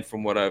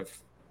from what I've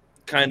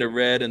kind of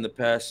read in the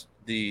past,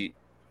 the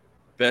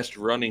best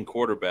running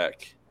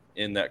quarterback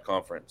in that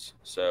conference.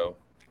 So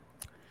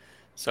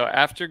So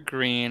after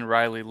Green,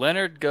 Riley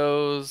Leonard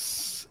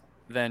goes,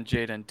 then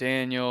Jaden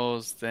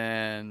Daniels,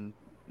 then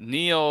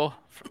Neal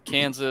from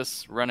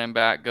Kansas, running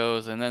back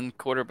goes, and then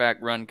quarterback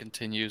run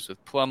continues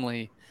with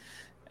Plumlee,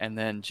 and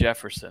then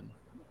Jefferson.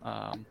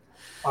 All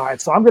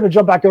right, so I'm going to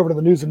jump back over to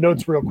the news and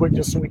notes real quick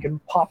just so we can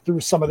pop through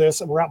some of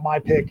this, and we're at my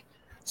pick.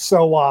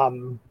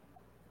 So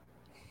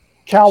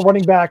Cal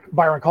running back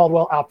Byron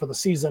Caldwell out for the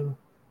season.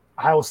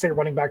 Ohio State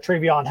running back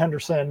Travion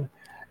Henderson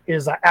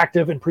is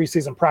active in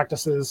preseason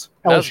practices.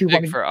 That's LSU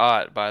big for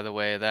Ott, by the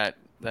way, that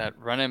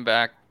running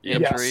back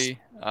injury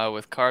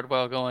with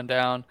Cardwell going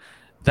down.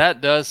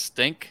 That does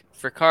stink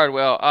for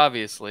Cardwell,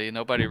 obviously.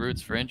 Nobody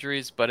roots for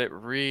injuries, but it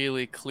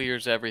really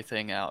clears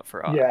everything out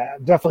for Ott. Yeah,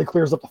 definitely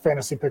clears up the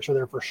fantasy picture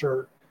there for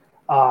sure.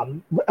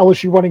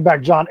 LSU running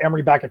back John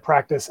Emery back at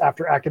practice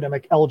after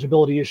academic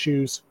eligibility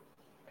issues.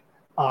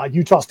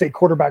 Utah State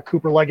quarterback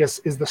Cooper Legis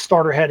is the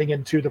starter heading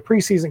into the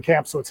preseason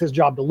camp, so it's his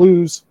job to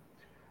lose.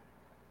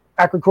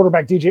 Akron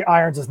quarterback DJ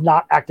Irons is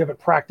not active at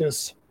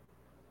practice.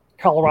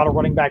 Colorado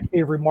running back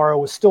Avery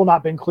Morrow has still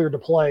not been cleared to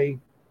play.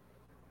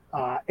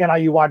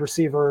 NIU wide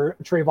receiver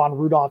Trayvon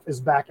Rudolph is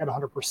back at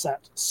 100%.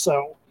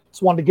 So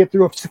just wanted to get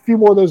through a few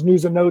more of those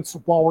news and notes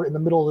while we're in the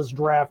middle of this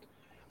draft.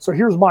 So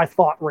here's my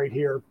thought right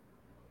here.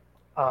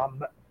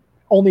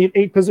 Only an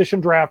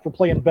 8-position draft. We're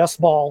playing best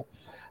ball.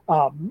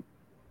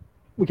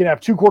 We can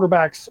have 2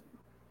 quarterbacks,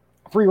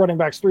 3 running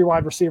backs, 3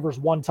 wide receivers,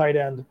 1 tight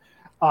end.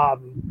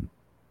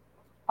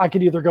 I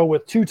could either go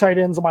with 2 tight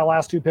ends on my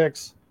last 2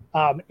 picks.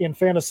 In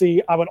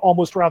fantasy, I would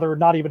almost rather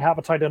not even have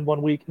a tight end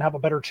one week and have a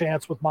better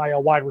chance with my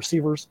wide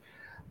receivers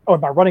or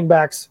my running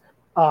backs.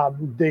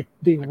 The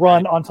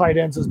run on tight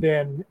ends has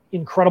been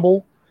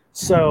incredible.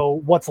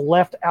 So what's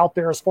left out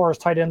there as far as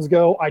tight ends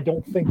go, I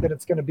don't think that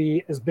it's going to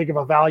be as big of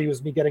a value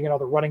as me getting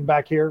another running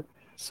back here.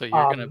 So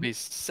you're going to be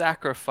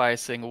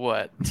sacrificing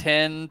what,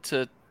 10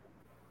 to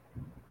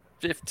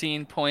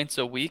 15 points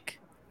a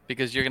week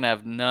because you're going to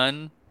have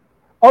none?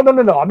 Oh,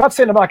 no. I'm not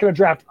saying I'm not going to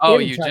draft. Oh,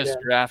 you just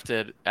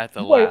drafted at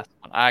the last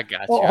one. I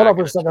got you. Hold on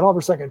for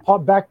a second.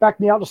 Back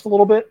me out just a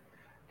little bit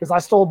because I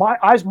still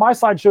my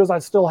side shows I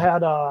still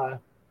had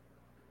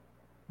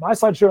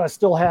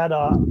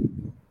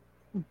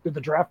did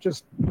the draft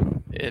just?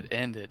 It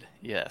ended.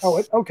 Yes.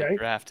 Oh, okay. The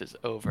draft is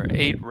over.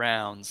 8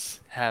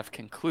 rounds have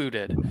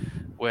concluded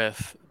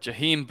with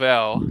Jaheim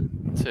Bell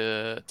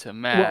to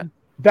Matt. Well,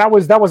 that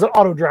was an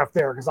auto draft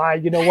there because I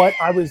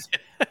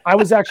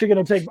was actually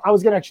going to take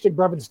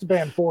Brevin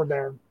Stanford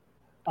there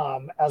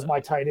as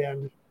my tight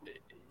end.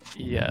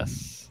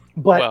 Yes,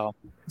 but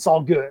it's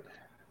all good.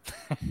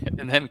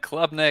 And then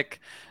Klubnik,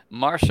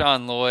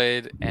 Marshawn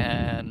Lloyd,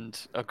 and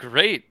a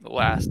great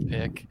last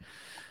pick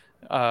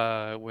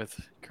with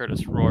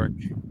Curtis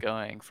Rourke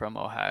going from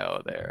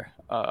Ohio there.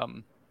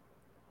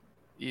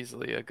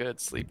 Easily a good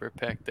sleeper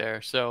pick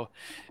there. So,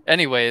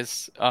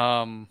 anyways,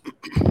 some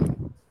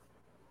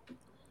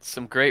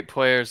great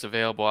players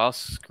available. I'll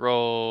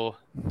scroll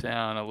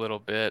down a little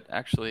bit.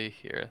 Actually,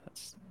 here,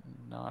 that's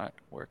not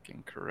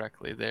working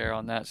correctly there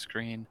on that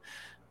screen.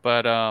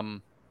 But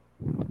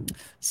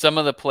some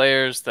of the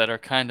players that are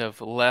kind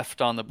of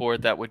left on the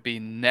board that would be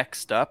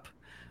next up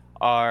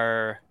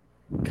are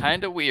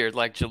kind of weird.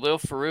 Like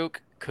Jalil Farouk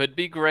could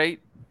be great,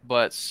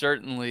 but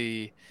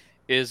certainly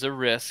is a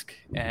risk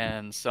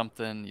and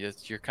something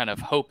you're kind of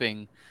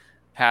hoping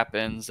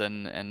happens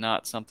and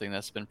not something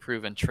that's been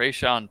proven.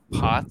 Trayshawn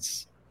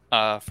Potts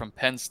from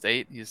Penn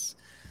State. He's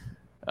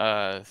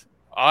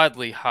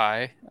oddly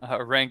high,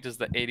 ranked as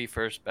the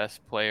 81st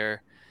best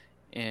player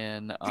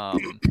in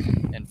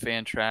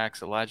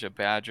Fantrax. Elijah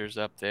Badger's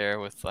up there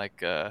with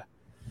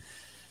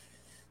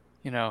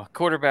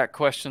quarterback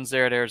questions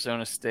there at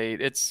Arizona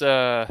State. It's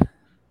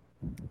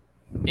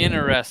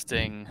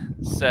interesting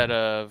set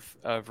of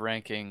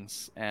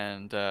rankings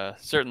and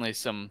certainly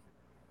some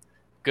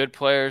good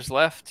players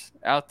left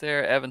out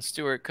there. Evan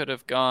Stewart could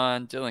have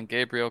gone. Dylan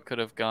Gabriel could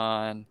have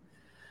gone.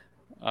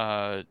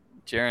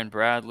 Jaron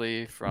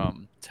Bradley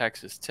from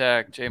Texas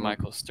Tech. J.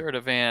 Michael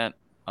Sturdivant.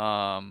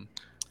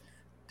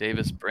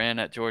 Davis Brin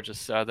at Georgia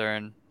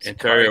Southern.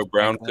 Ontario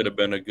Brown could have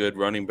been a good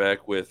running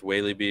back with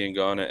Whaley being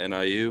gone at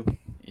NIU.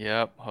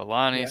 Yep.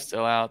 Holani's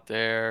still out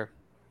there.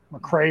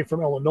 McCray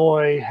from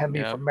Illinois.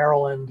 Hemby from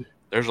Maryland.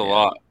 There's a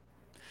lot.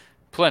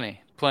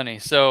 Plenty.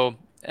 So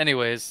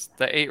anyways,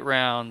 the 8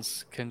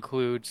 rounds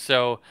conclude.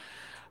 So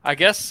I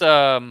guess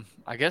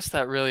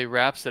that really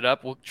wraps it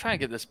up. We'll try and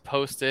get this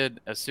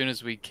posted as soon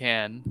as we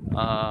can.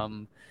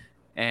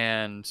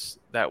 And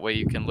that way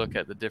you can look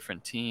at the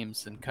different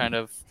teams and kind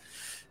of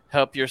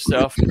help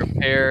yourself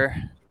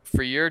prepare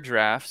for your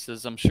drafts,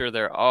 as I'm sure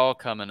they're all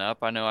coming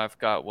up. I know I've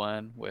got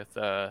one with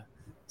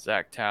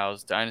Zach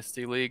Tao's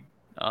Dynasty League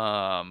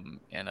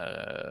in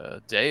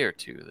a day or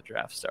two the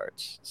draft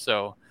starts.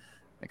 So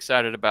I'm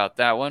excited about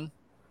that one.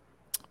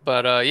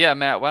 But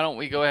Matt, why don't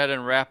we go ahead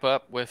and wrap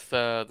up with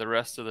the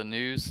rest of the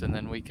news, and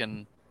then we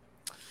can.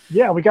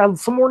 Yeah, we got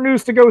some more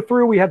news to go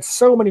through. We had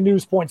so many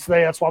news points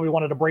today. That's why we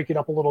wanted to break it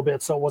up a little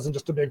bit so it wasn't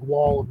just a big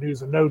wall of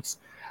news and notes.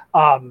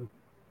 And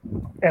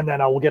then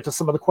we'll get to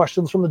some of the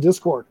questions from the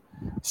Discord.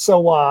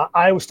 So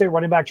Iowa State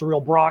running back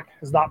Jarrell Brock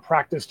has not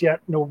practiced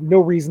yet. No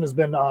reason has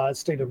been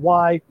stated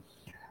why.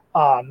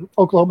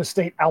 Oklahoma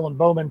State Alan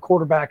Bowman,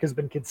 quarterback, has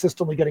been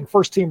consistently getting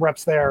first-team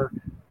reps there.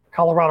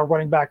 Colorado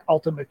running back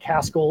Alton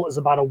McCaskill is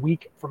about a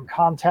week from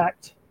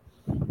contact.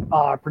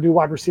 Purdue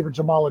wide receiver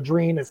Jamal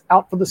Adreen is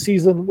out for the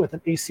season with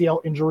an ACL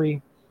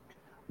injury.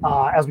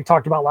 As we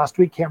talked about last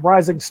week, Cam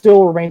Rising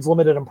still remains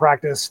limited in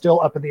practice, still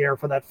up in the air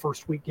for that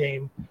first week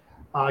game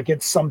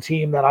against some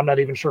team that I'm not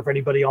even sure if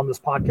anybody on this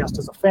podcast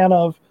is a fan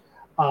of.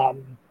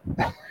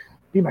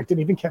 BMAC didn't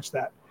even catch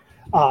that.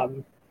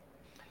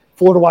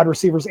 Florida wide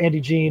receivers Andy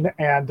Jean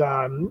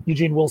and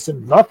Eugene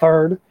Wilson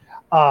III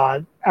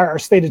are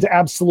stated to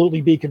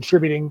absolutely be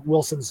contributing.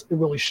 Wilson's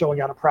really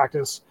showing out at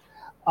practice.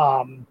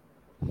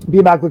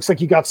 BMAC, looks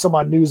like you got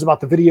some news about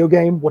the video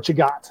game. What you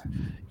got?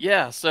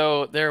 Yeah,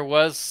 so there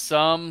was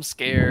some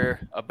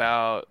scare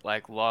about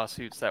like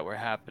lawsuits that were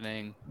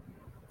happening,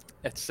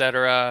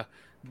 etc.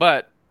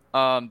 But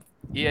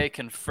EA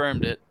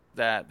confirmed it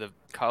that the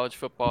college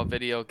football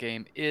video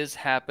game is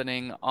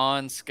happening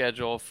on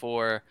schedule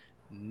for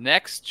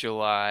next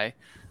July.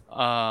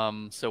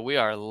 So we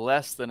are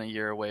less than a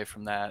year away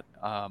from that.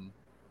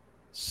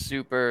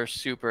 Super,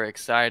 super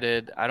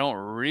excited. I don't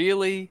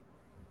really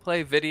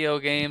play video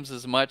games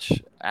as much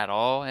at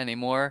all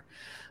anymore.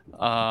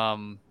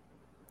 But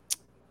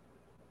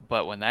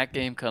when that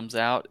game comes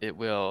out, it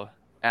will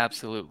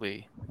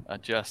absolutely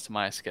adjust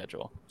my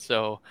schedule.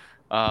 So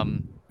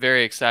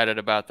very excited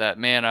about that.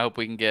 Man, I hope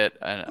we can get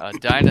a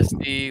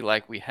dynasty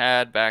like we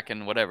had back in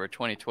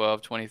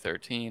 2012,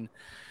 2013,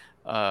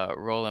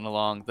 rolling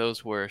along.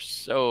 Those were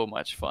so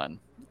much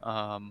fun.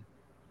 And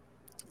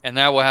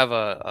now we'll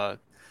have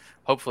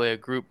hopefully a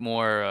group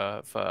more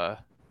of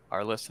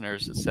our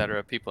listeners,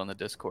 etc., people in the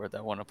Discord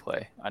that want to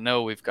play. I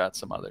know we've got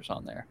some others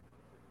on there.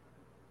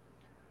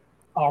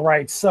 All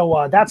right,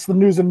 so that's the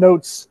news and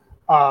notes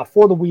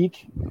for the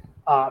week.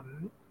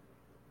 Trying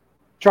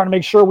to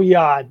make sure we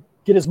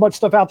get as much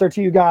stuff out there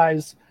to you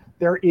guys.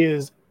 There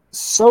is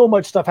so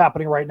much stuff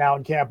happening right now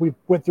in camp. We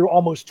went through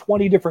almost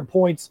 20 different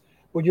points.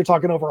 When you're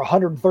talking over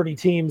 130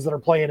 teams that are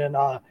playing in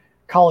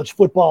college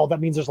football, that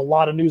means there's a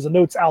lot of news and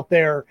notes out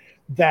there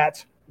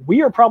that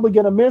we are probably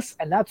going to miss,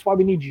 and that's why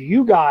we need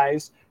you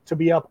guys to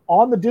be up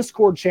on the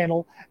Discord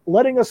channel,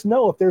 letting us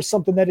know if there's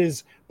something that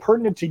is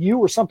pertinent to you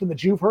or something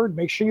that you've heard.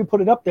 Make sure you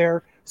put it up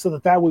there so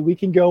that way we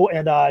can go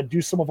and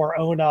do some of our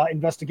own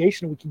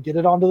investigation. We can get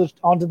it onto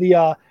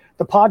the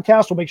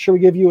podcast. We'll make sure we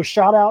give you a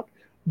shout out,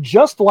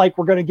 just like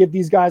we're going to give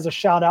these guys a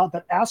shout out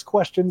that ask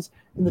questions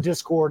in the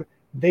Discord.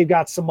 They've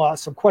got some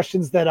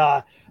questions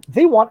that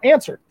they want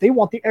answered. They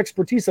want the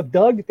expertise of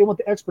Doug. They want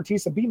the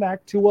expertise of BMAC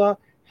to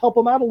help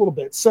them out a little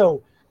bit.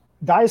 So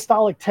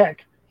Diastolic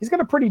Tech, he's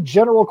got a pretty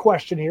general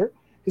question here.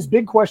 His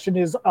big question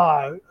is,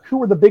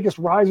 who are the biggest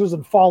risers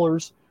and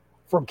fallers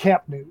from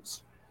camp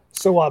news?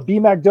 So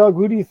BMAC, Doug,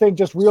 who do you think,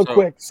 just real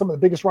quick, some of the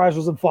biggest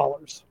risers and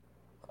fallers?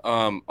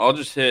 I'll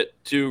just hit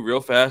two real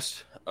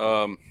fast.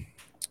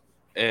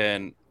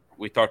 And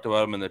we talked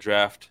about them in the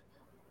draft.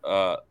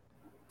 The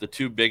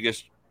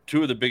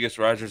two of the biggest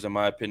risers, in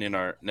my opinion,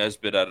 are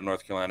Nesbitt out of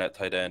North Carolina at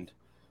tight end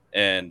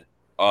and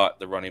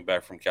the running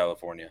back from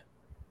California.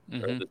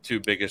 Are the two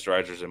biggest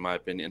risers, in my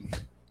opinion.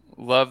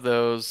 Love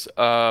those.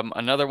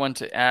 Another one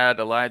to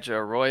add, Elijah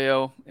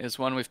Arroyo, is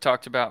one we've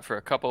talked about for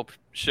a couple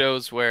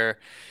shows where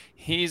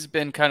he's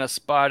been kind of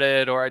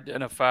spotted or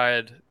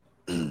identified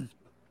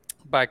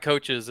by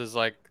coaches as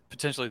like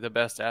potentially the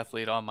best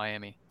athlete on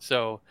Miami.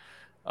 So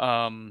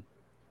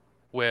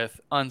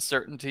with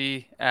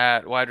uncertainty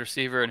at wide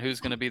receiver and who's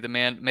going to be the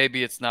man,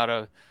 maybe it's not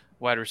a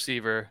wide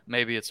receiver,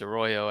 maybe it's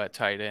Arroyo at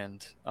tight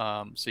end.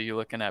 So you're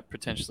looking at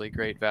potentially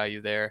great value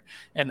there.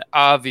 And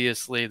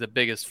obviously the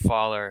biggest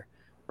faller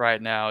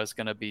right now is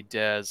going to be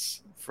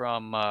Dez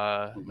from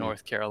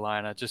North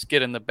Carolina. Just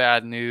getting the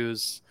bad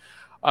news.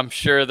 I'm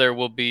sure there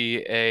will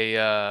be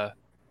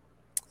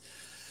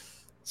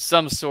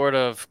some sort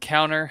of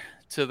counter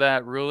to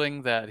that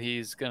ruling that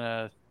he's going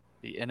to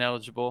be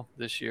ineligible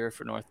this year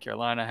for North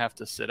Carolina, have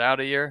to sit out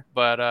a year.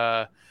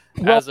 But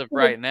as of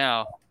right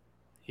now,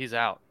 he's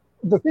out.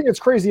 The thing that's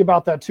crazy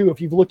about that, too,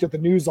 if you've looked at the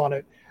news on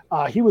it,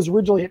 he was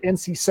originally at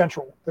NC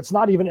Central. That's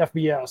not even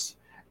FBS.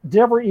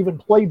 Never even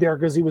played there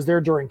because he was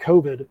there during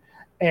COVID.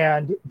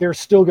 And they're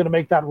still going to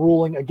make that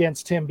ruling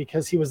against him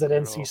because he was at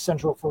NC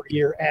Central for a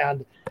year.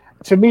 And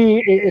to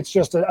me, it's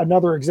just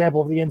another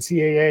example of the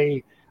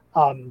NCAA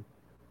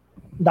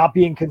not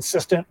being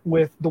consistent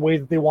with the way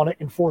that they want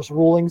to enforce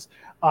rulings.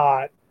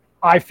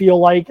 I feel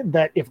like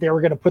that if they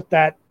were going to put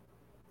that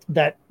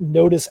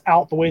notice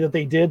out the way that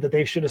they did, that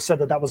they should have said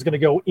that was going to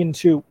go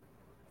into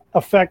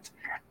effect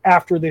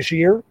after this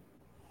year.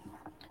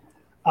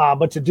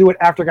 But to do it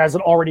after guys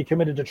had already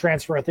committed to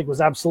transfer, I think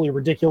was absolutely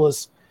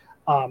ridiculous.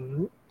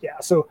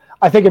 So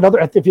I think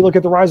if you look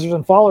at the risers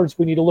and fallers,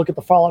 we need to look at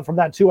the fallout from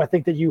that too. I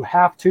think that you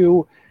have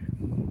to,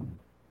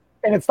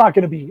 and it's not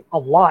going to be a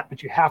lot,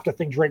 but you have to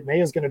think Drake May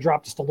is going to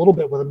drop just a little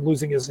bit with him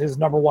losing his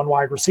number one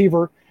wide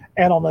receiver.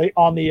 And on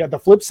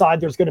the flip side,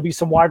 there's going to be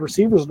some wide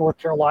receivers in North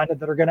Carolina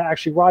that are going to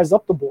actually rise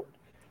up the board.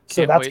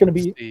 So that's going to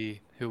be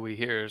see who we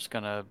hear is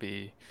going to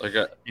be, Like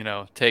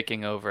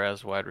taking over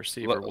as wide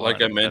receiver one.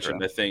 like I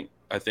mentioned,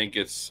 I think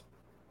it's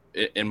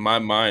in my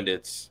mind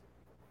it's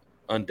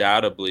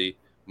undoubtedly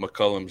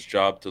McCollum's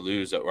job to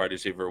lose at wide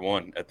receiver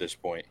one at this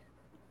point.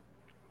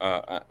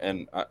 I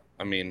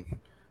mean,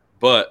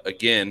 but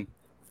again,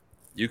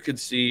 you could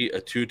see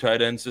a 2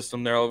 tight end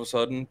system there all of a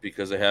sudden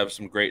because they have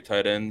some great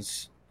tight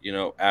ends.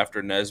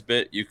 After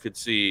Nesbitt, you could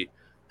see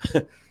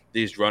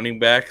these running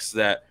backs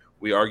that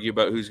we argue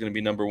about who's going to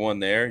be number one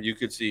there. You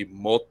could see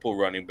multiple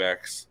running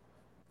backs,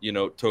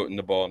 toting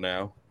the ball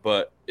now.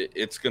 But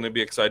it's going to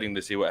be exciting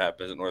to see what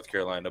happens at North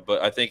Carolina.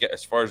 But I think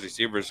as far as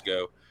receivers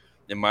go,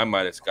 in my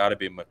mind, it's got to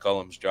be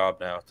McCollum's job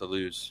now to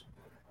lose.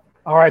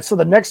 All right. So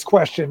the next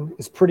question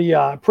is pretty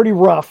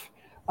rough.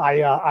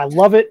 I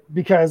love it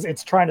because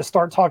it's trying to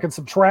start talking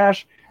some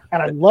trash.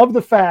 And I love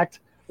the fact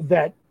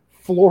that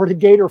Florida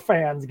Gator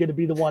fans get to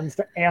be the ones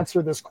to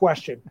answer this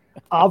question.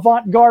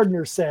 Avant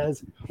Gardner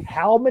says,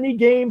 how many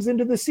games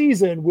into the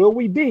season will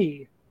we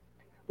be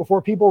before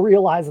people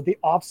realize that the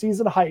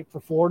offseason hype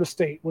for Florida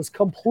State was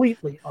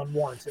completely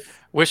unwarranted?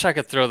 Wish I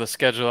could throw the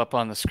schedule up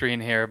on the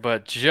screen here,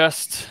 but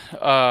just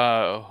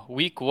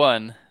week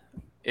 1,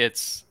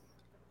 it's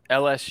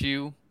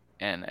LSU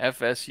and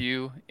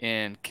FSU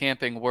in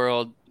Camping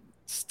World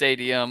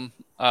Stadium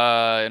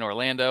in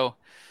Orlando.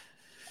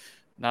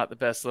 Not the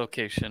best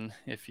location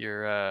if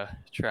you're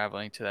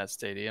traveling to that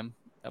stadium,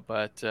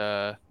 but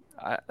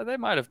they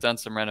might have done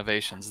some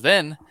renovations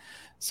then.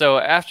 So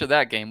after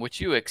that game, which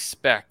you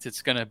expect,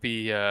 it's going to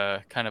be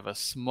kind of a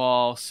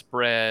small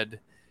spread.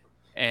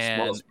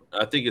 And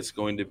I think it's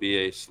going to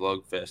be a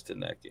slugfest in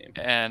that game.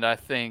 And I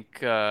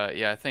think,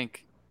 I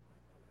think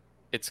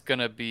it's going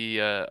to be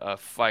a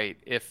fight.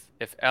 If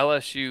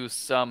LSU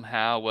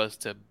somehow was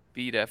to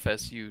beat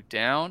FSU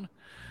down,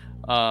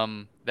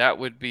 that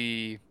would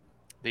be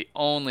the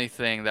only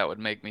thing that would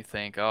make me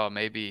think, oh,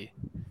 maybe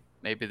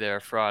they're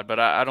a fraud.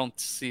 But I don't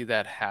see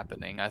that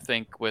happening. I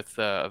think with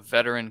a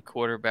veteran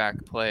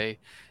quarterback play,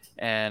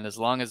 and as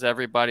long as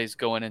everybody's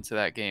going into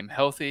that game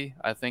healthy,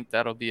 I think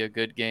that'll be a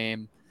good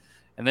game.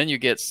 And then you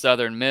get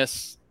Southern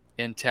Miss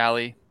in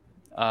Tally.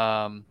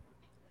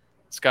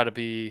 It's got to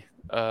be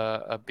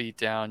a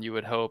beatdown, you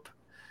would hope.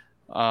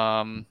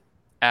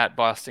 At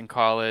Boston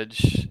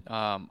College,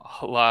 a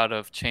lot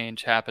of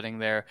change happening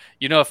there.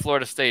 If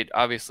Florida State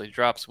obviously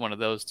drops one of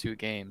those 2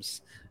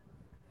 games,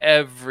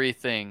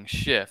 everything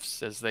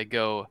shifts as they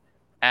go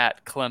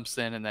at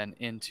Clemson and then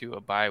into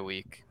a bye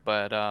week.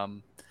 But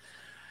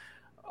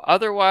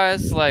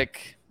otherwise, they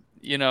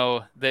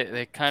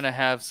kind of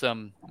have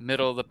some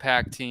middle of the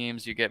pack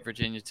teams. You get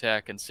Virginia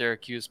Tech and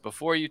Syracuse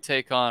before you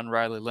take on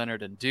Riley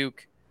Leonard and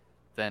Duke,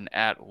 then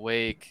at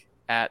Wake,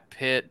 at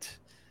Pitt,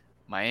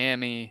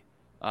 Miami,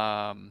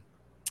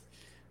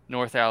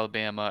 North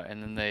Alabama,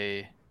 and then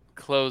they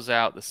close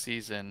out the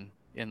season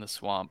in the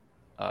Swamp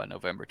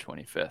November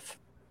 25th.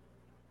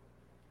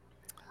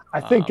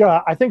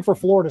 I think for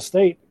Florida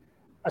State,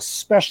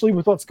 especially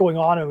with what's going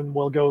on, and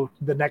we'll go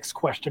to the next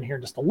question here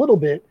in just a little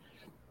bit,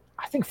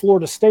 I think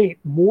Florida State,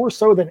 more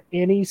so than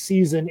any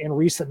season in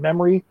recent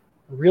memory,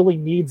 really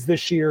needs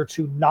this year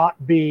to not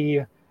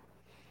be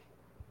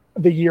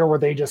the year where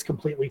they just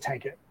completely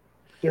tank it.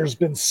 There's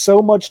been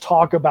so much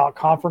talk about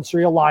conference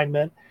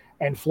realignment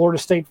and Florida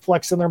State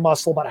flexing their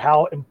muscle about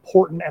how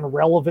important and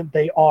relevant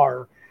they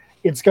are.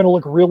 It's going to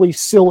look really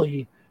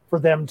silly for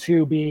them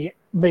to be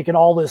making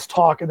all this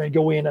talk and then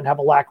go in and have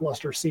a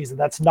lackluster season.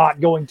 That's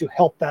not going to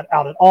help that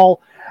out at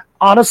all.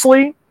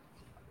 Honestly,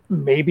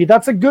 maybe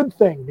that's a good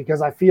thing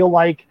because I feel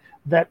like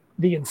that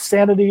the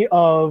insanity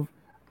of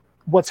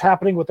what's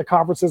happening with the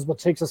conferences, what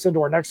takes us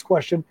into our next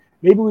question,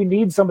 maybe we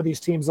need some of these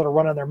teams that are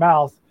running their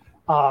mouth.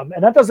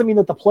 And that doesn't mean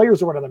that the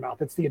players are running their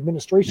mouth. It's the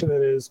administration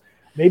that is.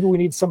 Maybe we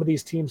need some of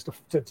these teams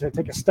to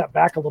take a step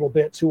back a little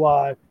bit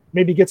to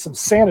maybe get some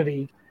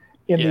sanity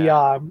in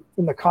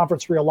the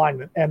conference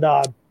realignment. And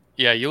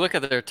you look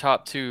at their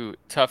top 2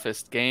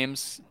 toughest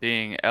games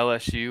being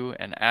LSU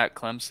and at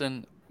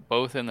Clemson,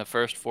 both in the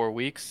first 4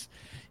 weeks.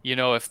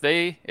 If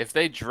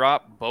they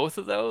drop both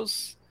of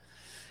those,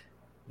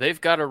 they've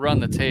got to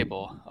run the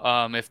table.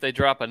 If they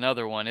drop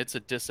another one, it's a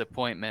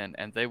disappointment,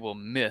 and they will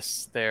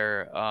miss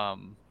their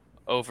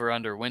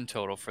over-under win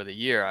total for the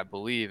year. I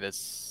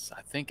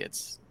think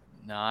it's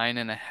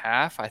 9.5.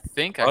 I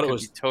think I could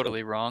be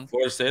totally wrong.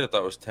 Florida State, I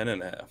thought was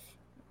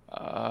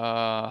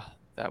 10.5.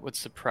 That would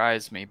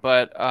surprise me.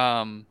 But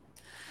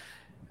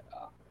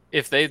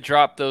if they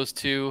drop those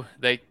 2,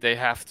 they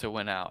have to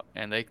win out,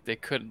 and they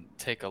couldn't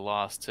take a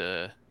loss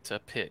to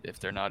Pitt if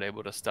they're not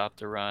able to stop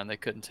the run. They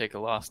couldn't take a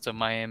loss to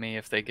Miami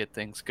if they get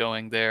things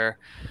going there.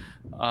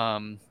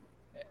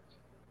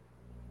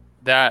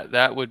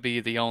 That would be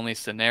the only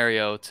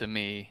scenario to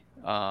me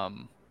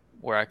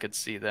where I could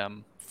see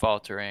them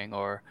faltering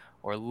or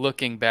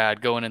looking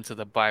bad going into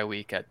the bye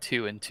week at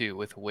 2-2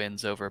 with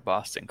wins over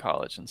Boston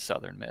College and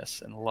Southern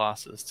Miss and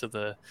losses to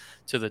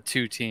the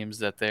 2 teams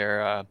that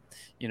they're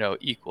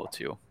equal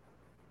to.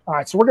 All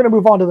right, so we're going to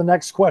move on to the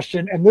next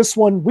question, and this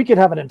one we could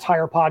have an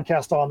entire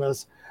podcast on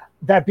this.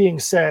 That being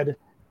said,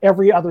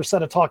 every other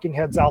set of talking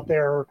heads out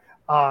there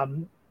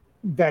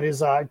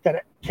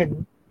that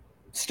can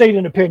state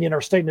an opinion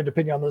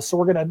on this. So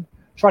we're going to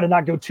try to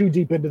not go too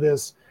deep into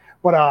this.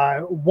 But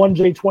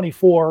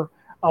 1J24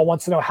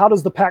 wants to know, how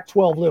does the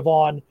Pac-12 live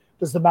on?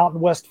 Does the Mountain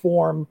West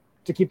form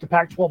to keep the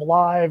Pac-12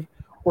 alive,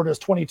 or does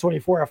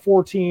 2024 have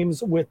 4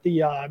 teams with the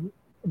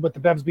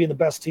Bevs being the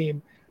best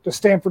team? Does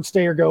Stanford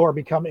stay or go or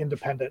become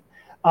independent?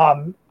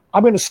 I'm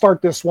going to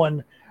start this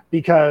one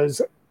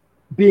because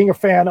being a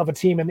fan of a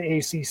team in the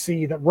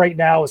ACC that right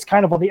now is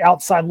kind of on the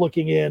outside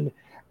looking in,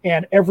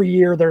 and every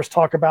year there's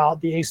talk about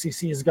the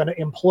ACC is going to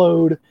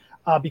implode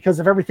because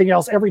of everything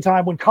else. Every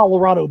time when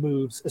Colorado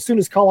moves, as soon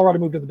as Colorado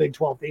moved to the Big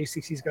 12, the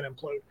ACC is going to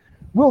implode.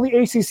 Will the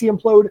ACC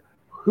implode?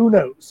 Who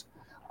knows?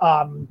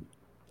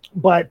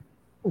 But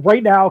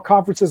right now,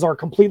 conferences are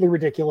completely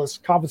ridiculous.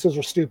 Conferences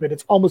are stupid.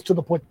 It's almost to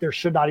the point that there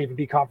should not even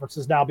be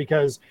conferences now,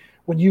 because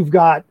when you've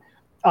got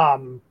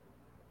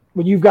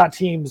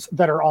teams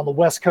that are on the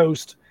West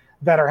Coast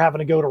that are having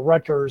to go to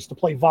Rutgers to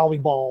play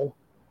volleyball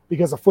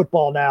because of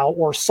football now,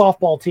 or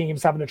softball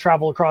teams having to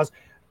travel across,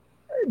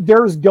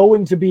 there's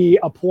going to be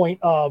a point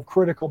of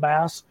critical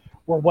mass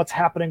where what's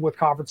happening with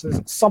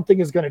conferences, something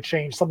is going to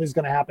change. Something's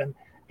going to happen.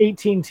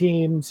 18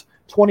 teams,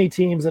 20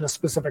 teams in a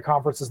specific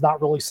conference is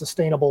not really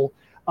sustainable.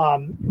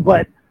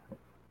 But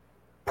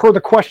per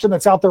the question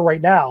that's out there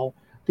right now,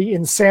 the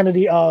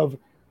insanity of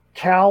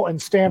Cal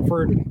and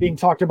Stanford being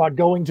talked about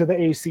going to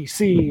the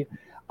ACC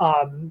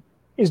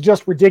is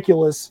just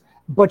ridiculous.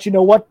 But you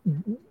know what?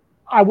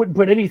 I wouldn't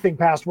put anything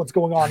past what's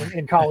going on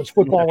in college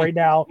football right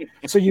now.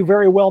 So you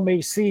very well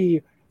may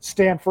see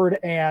Stanford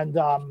and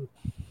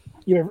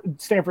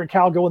Stanford and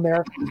Cal go in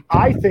there.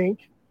 I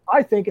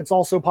think it's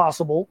also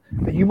possible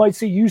that you might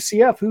see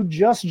UCF, who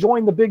just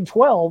joined the Big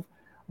 12,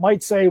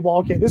 might say, well,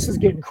 okay, this is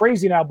getting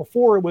crazy now.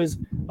 Before it was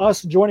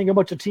us joining a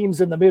bunch of teams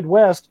in the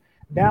Midwest.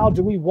 Now,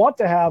 do we want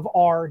to have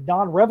our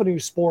non-revenue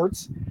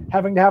sports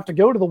having to have to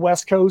go to the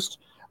West Coast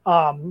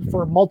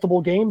for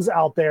multiple games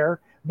out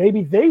there?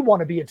 Maybe they want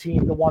to be a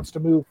team that wants to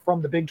move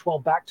from the Big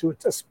 12 back to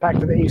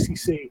the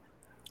ACC.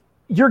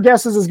 Your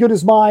guess is as good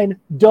as mine.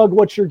 Doug,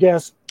 what's your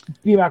guess?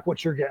 BMAC,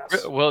 what's your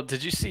guess? Well,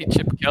 did you see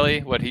Chip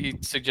Kelly, what he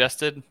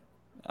suggested?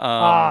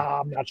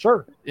 I'm not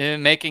sure.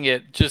 In making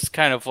it just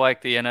kind of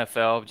like the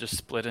NFL, just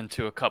split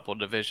into a couple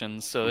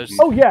divisions. So there's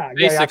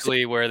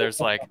basically where there's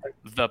like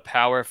the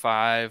Power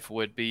 5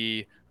 would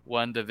be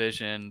one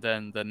division,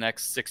 then the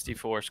next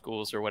 64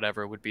 schools or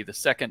whatever would be the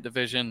second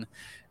division,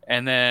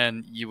 and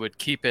then you would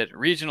keep it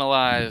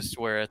regionalized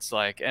where it's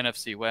like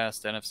NFC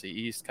West, NFC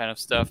East kind of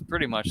stuff,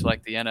 pretty much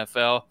like the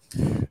NFL,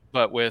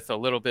 but with a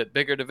little bit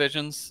bigger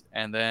divisions,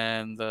 and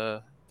then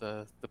the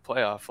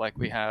playoff like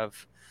we have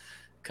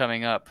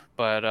coming up.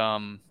 But I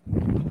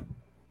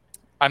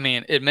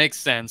mean, it makes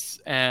sense.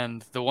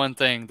 And the one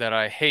thing that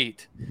I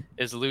hate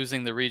is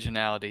losing the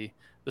regionality.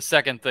 The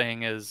second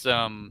thing is,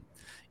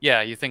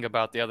 you think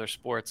about the other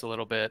sports a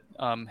little bit.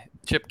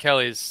 Chip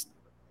Kelly's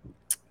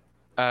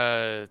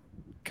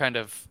kind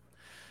of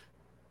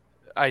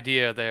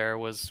idea there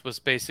was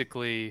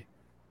basically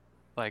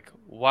like,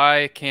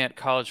 why can't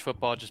college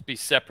football just be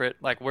separate?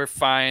 Like, we're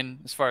fine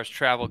as far as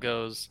travel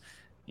goes.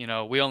 You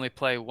know, we only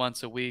play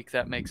once a week.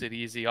 That makes it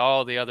easy.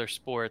 All the other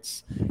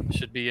sports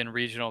should be in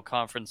regional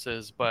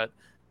conferences, but,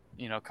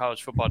 you know,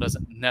 college football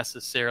doesn't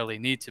necessarily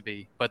need to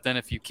be. But then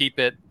if you keep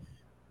it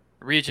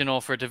regional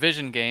for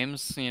division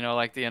games, you know,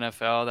 like the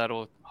NFL,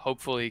 that'll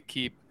hopefully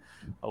keep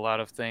a lot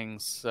of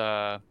things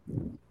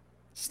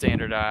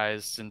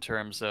standardized in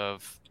terms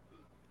of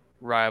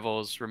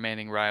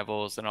remaining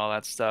rivals and all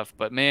that stuff.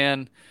 But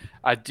man,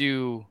 I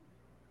do,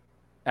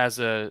 as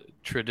a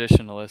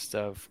traditionalist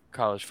of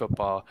college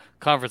football,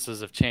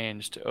 conferences have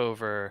changed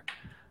over,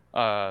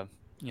 the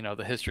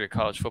history of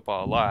college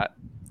football a lot.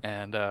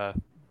 And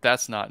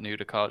that's not new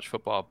to college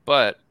football,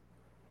 but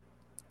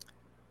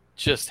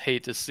just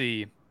hate to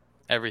see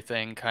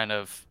everything kind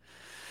of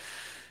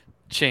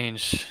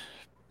change.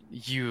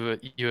 You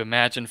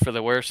imagine for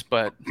the worse,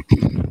 but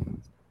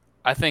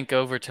I think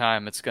over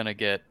time it's going to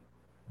get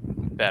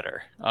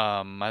better.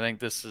 I think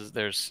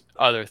there's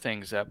other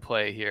things at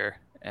play here.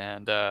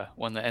 And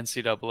when the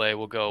NCAA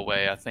will go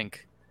away, I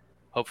think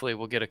hopefully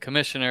we'll get a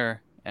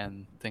commissioner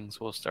and things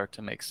will start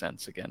to make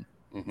sense again.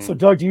 Mm-hmm. So,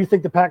 Doug, do you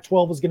think the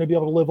Pac-12 is going to be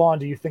able to live on?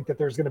 Do you think that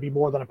there's going to be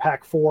more than a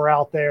Pac-4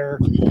 out there?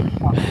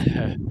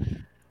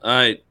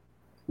 I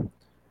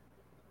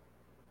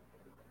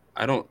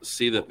don't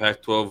see the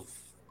Pac-12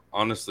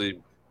 honestly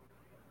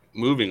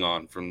moving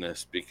on from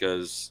this,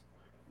 because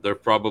they're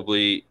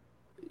probably,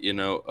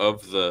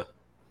 of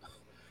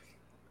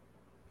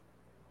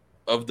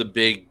the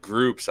big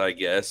groups, I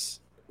guess,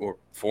 or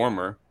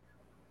former,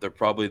 they're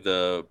probably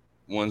the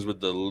ones with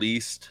the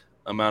least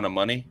amount of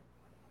money.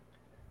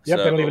 Yep,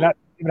 so, they don't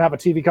even have a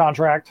TV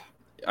contract.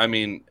 I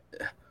mean,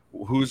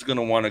 who's going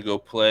to want to go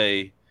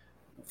play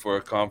for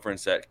a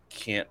conference that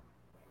can't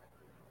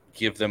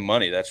give them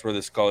money? That's where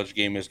this college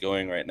game is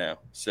going right now.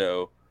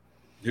 So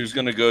who's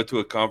going to go to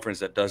a conference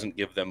that doesn't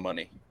give them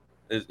money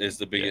is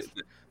the biggest.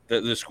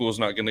 Yes. The school's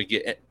not going to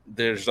get –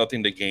 there's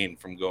nothing to gain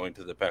from going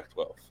to the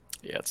Pac-12.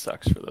 Yeah, it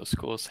sucks for those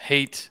schools.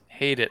 Hate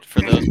it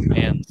for those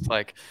fans.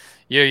 Like,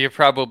 you're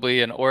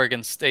probably an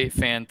Oregon State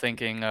fan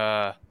thinking,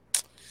 what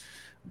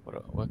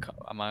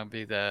am I gonna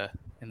be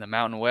in the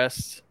Mountain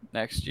West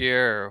next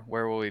year, or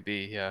where will we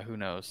be? Yeah, who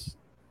knows?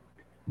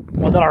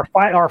 Well, then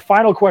our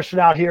final question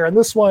out here, and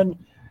this one's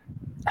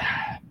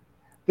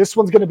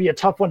going to be a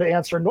tough one to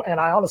answer, and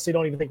I honestly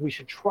don't even think we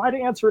should try to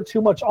answer it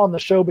too much on the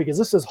show because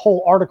this is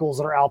whole articles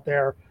that are out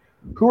there.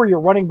 Who are your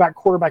running back,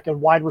 quarterback,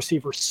 and wide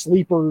receiver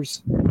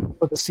sleepers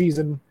for the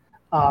season?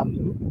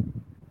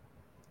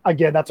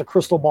 Again, that's a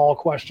crystal ball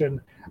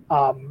question.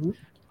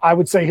 I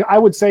would say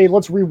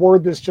let's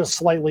reword this just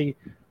slightly.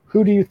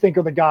 Who do you think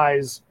are the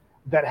guys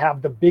that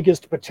have the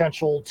biggest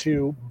potential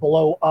to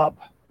blow up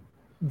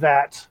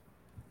that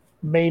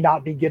may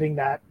not be getting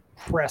that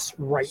press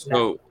right now?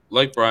 So,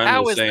 like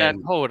Brian was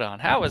saying, hold on.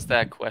 How is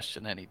that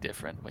question any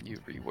different when you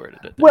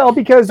reworded it? Well,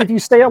 because if you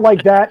say it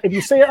like that,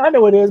 I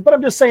know it is, but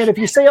I'm just saying if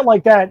you say it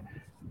like that,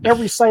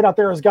 every site out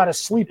there has got a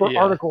sleeper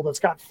article that's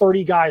got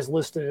 30 guys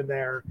listed in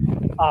there.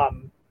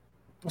 I'm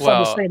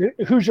just saying,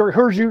 who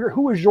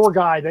is your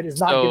guy that is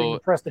not getting the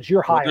press that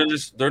you're high on?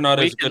 They're not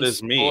as good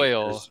as me.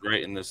 Just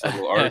right in this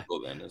little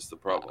article, then is the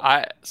problem.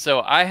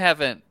 I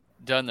haven't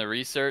done the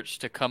research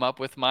to come up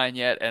with mine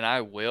yet, and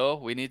I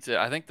will.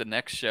 I think the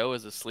next show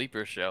is a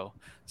sleeper show,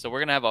 so we're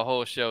gonna have a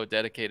whole show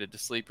dedicated to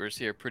sleepers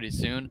here pretty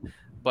soon.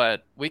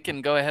 But we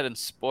can go ahead and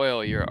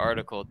spoil your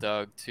article,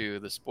 Doug, to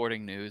the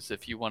Sporting News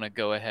if you want to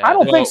go ahead. I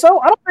don't think so.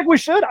 I don't think we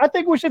should. I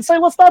think we should say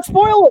let's not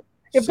spoil it.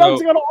 If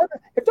Doug's got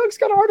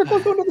an article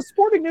going to the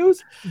Sporting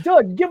News,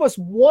 Doug, give us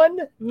one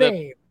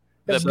name.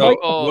 The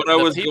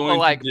people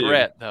like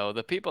Brett, though,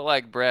 the people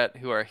like Brett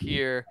who are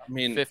here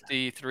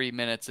 53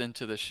 minutes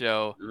into the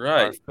show,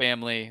 our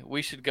family,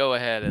 we should go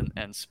ahead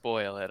and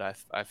spoil it,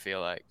 I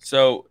feel like.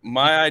 So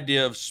my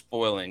idea of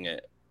spoiling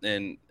it,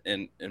 and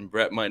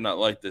Brett might not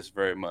like this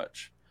very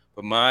much,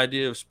 but my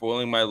idea of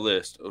spoiling my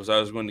list was I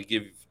was going to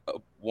give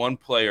one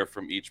player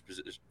from each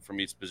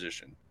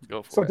position.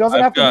 Go for it. So it doesn't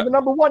have to be the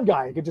number one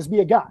guy. It could just be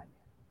a guy.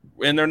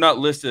 And they're not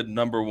listed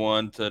number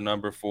 1 to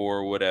number 4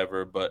 or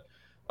whatever, but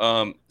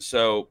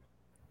so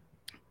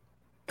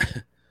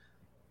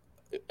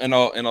and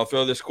I'll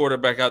throw this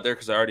quarterback out there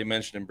because I already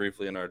mentioned him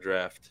briefly in our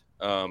draft.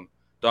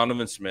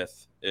 Donovan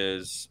Smith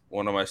is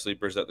one of my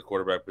sleepers at the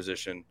quarterback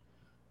position.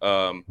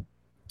 The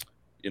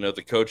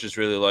coaches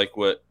really like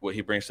what he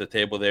brings to the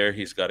table there.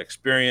 He's got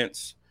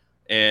experience,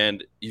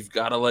 and you've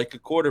got to like a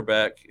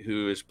quarterback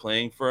who is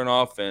playing for an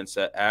offense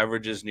that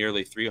averages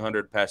nearly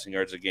 300 passing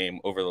yards a game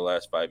over the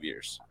last 5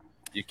 years.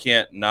 You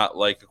can't not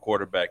like a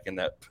quarterback in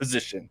that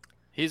position.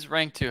 He's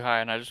ranked too high,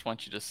 and I just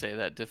want you to say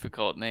that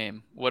difficult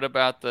name. What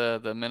about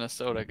the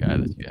Minnesota guy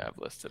that you have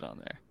listed on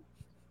there?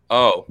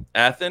 Oh,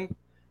 Athan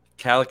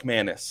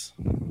Kalikmanis.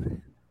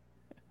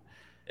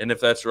 And if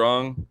that's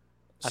wrong,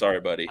 sorry,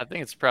 buddy. I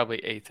think it's probably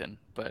Athan,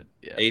 but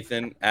yeah.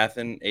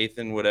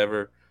 Athan,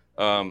 whatever.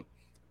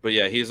 But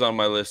yeah, he's on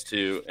my list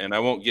too, and I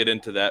won't get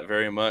into that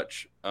very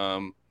much,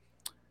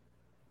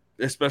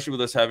 especially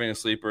with us having a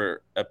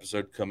sleeper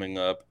episode coming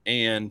up,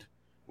 and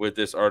with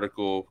this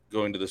article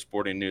going to the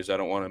Sporting News. I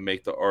don't want to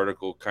make the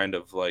article kind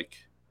of like,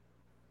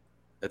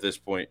 at this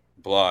point,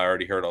 blah, I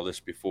already heard all this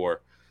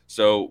before.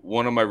 So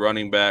one of my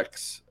running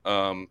backs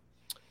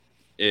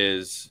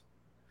is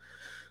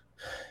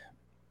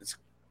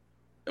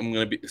I'm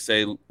going to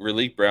say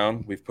Relique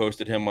Brown. We've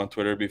posted him on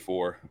Twitter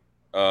before.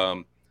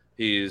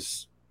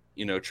 He's,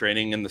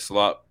 training in the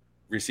slot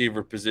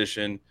receiver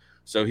position,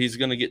 so he's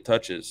going to get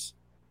touches.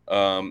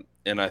 And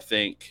I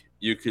think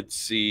you could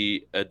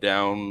see a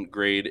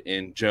downgrade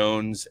in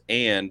Jones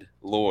and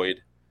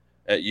Lloyd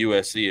at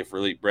USC if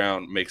Relique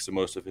Brown makes the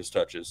most of his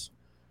touches.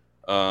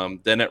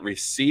 Then at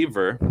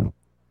receiver,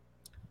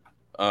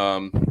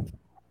 I've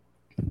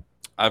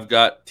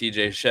got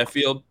TJ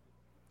Sheffield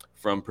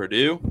from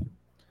Purdue.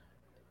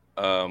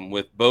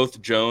 With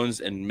both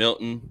Jones and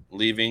Milton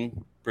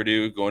leaving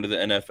Purdue, going to the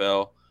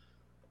NFL.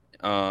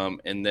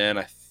 And then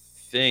I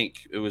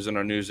think it was in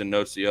our news and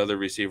notes, the other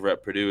receiver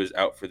at Purdue is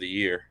out for the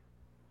year.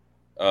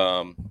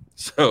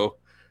 So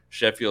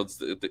Sheffield's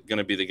going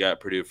to be the guy at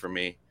Purdue for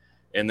me.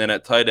 And then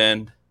at tight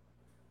end,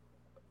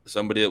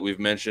 somebody that we've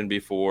mentioned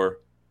before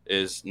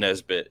is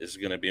Nesbitt is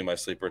going to be my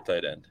sleeper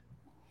tight end.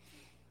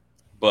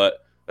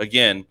 But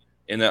again,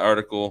 in that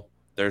article,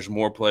 there's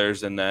more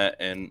players than that,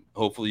 and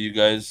hopefully you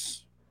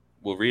guys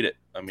will read it.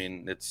 I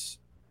mean,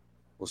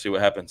 we'll see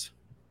what happens.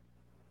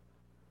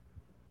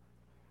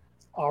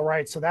 All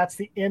right, so that's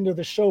the end of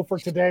the show for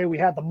today. We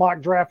had the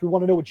mock draft. We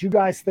want to know what you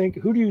guys think.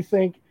 Who do you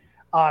think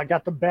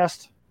got the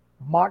best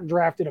mock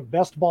draft in a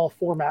best ball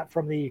format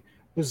from the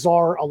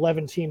bizarre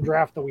 11-team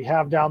draft that we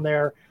have down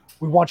there?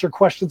 We want your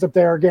questions up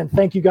there. Again,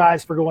 thank you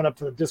guys for going up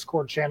to the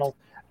Discord channel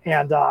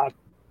and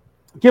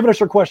giving us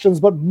your questions.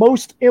 But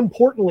most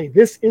importantly,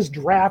 this is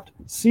draft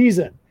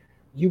season.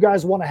 You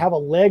guys want to have a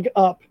leg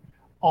up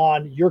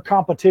on your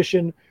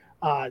competition.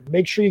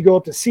 Make sure you go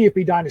up to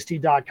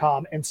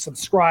cfbdynasty.com and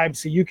subscribe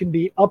so you can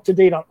be up to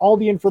date on all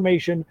the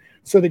information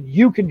so that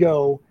you can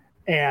go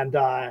and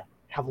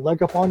have a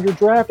leg up on your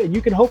draft, and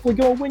you can hopefully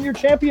go and win your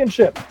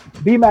championship.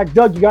 B-Mac,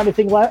 Doug, you got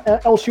anything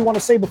else you want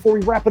to say before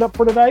we wrap it up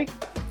for today?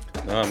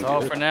 No, That's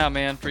all for now,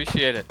 man.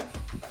 Appreciate it.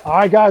 All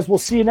right, guys, we'll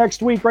see you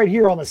next week right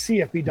here on the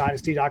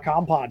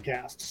CFBDynasty.com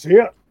podcast. See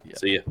ya.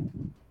 See ya.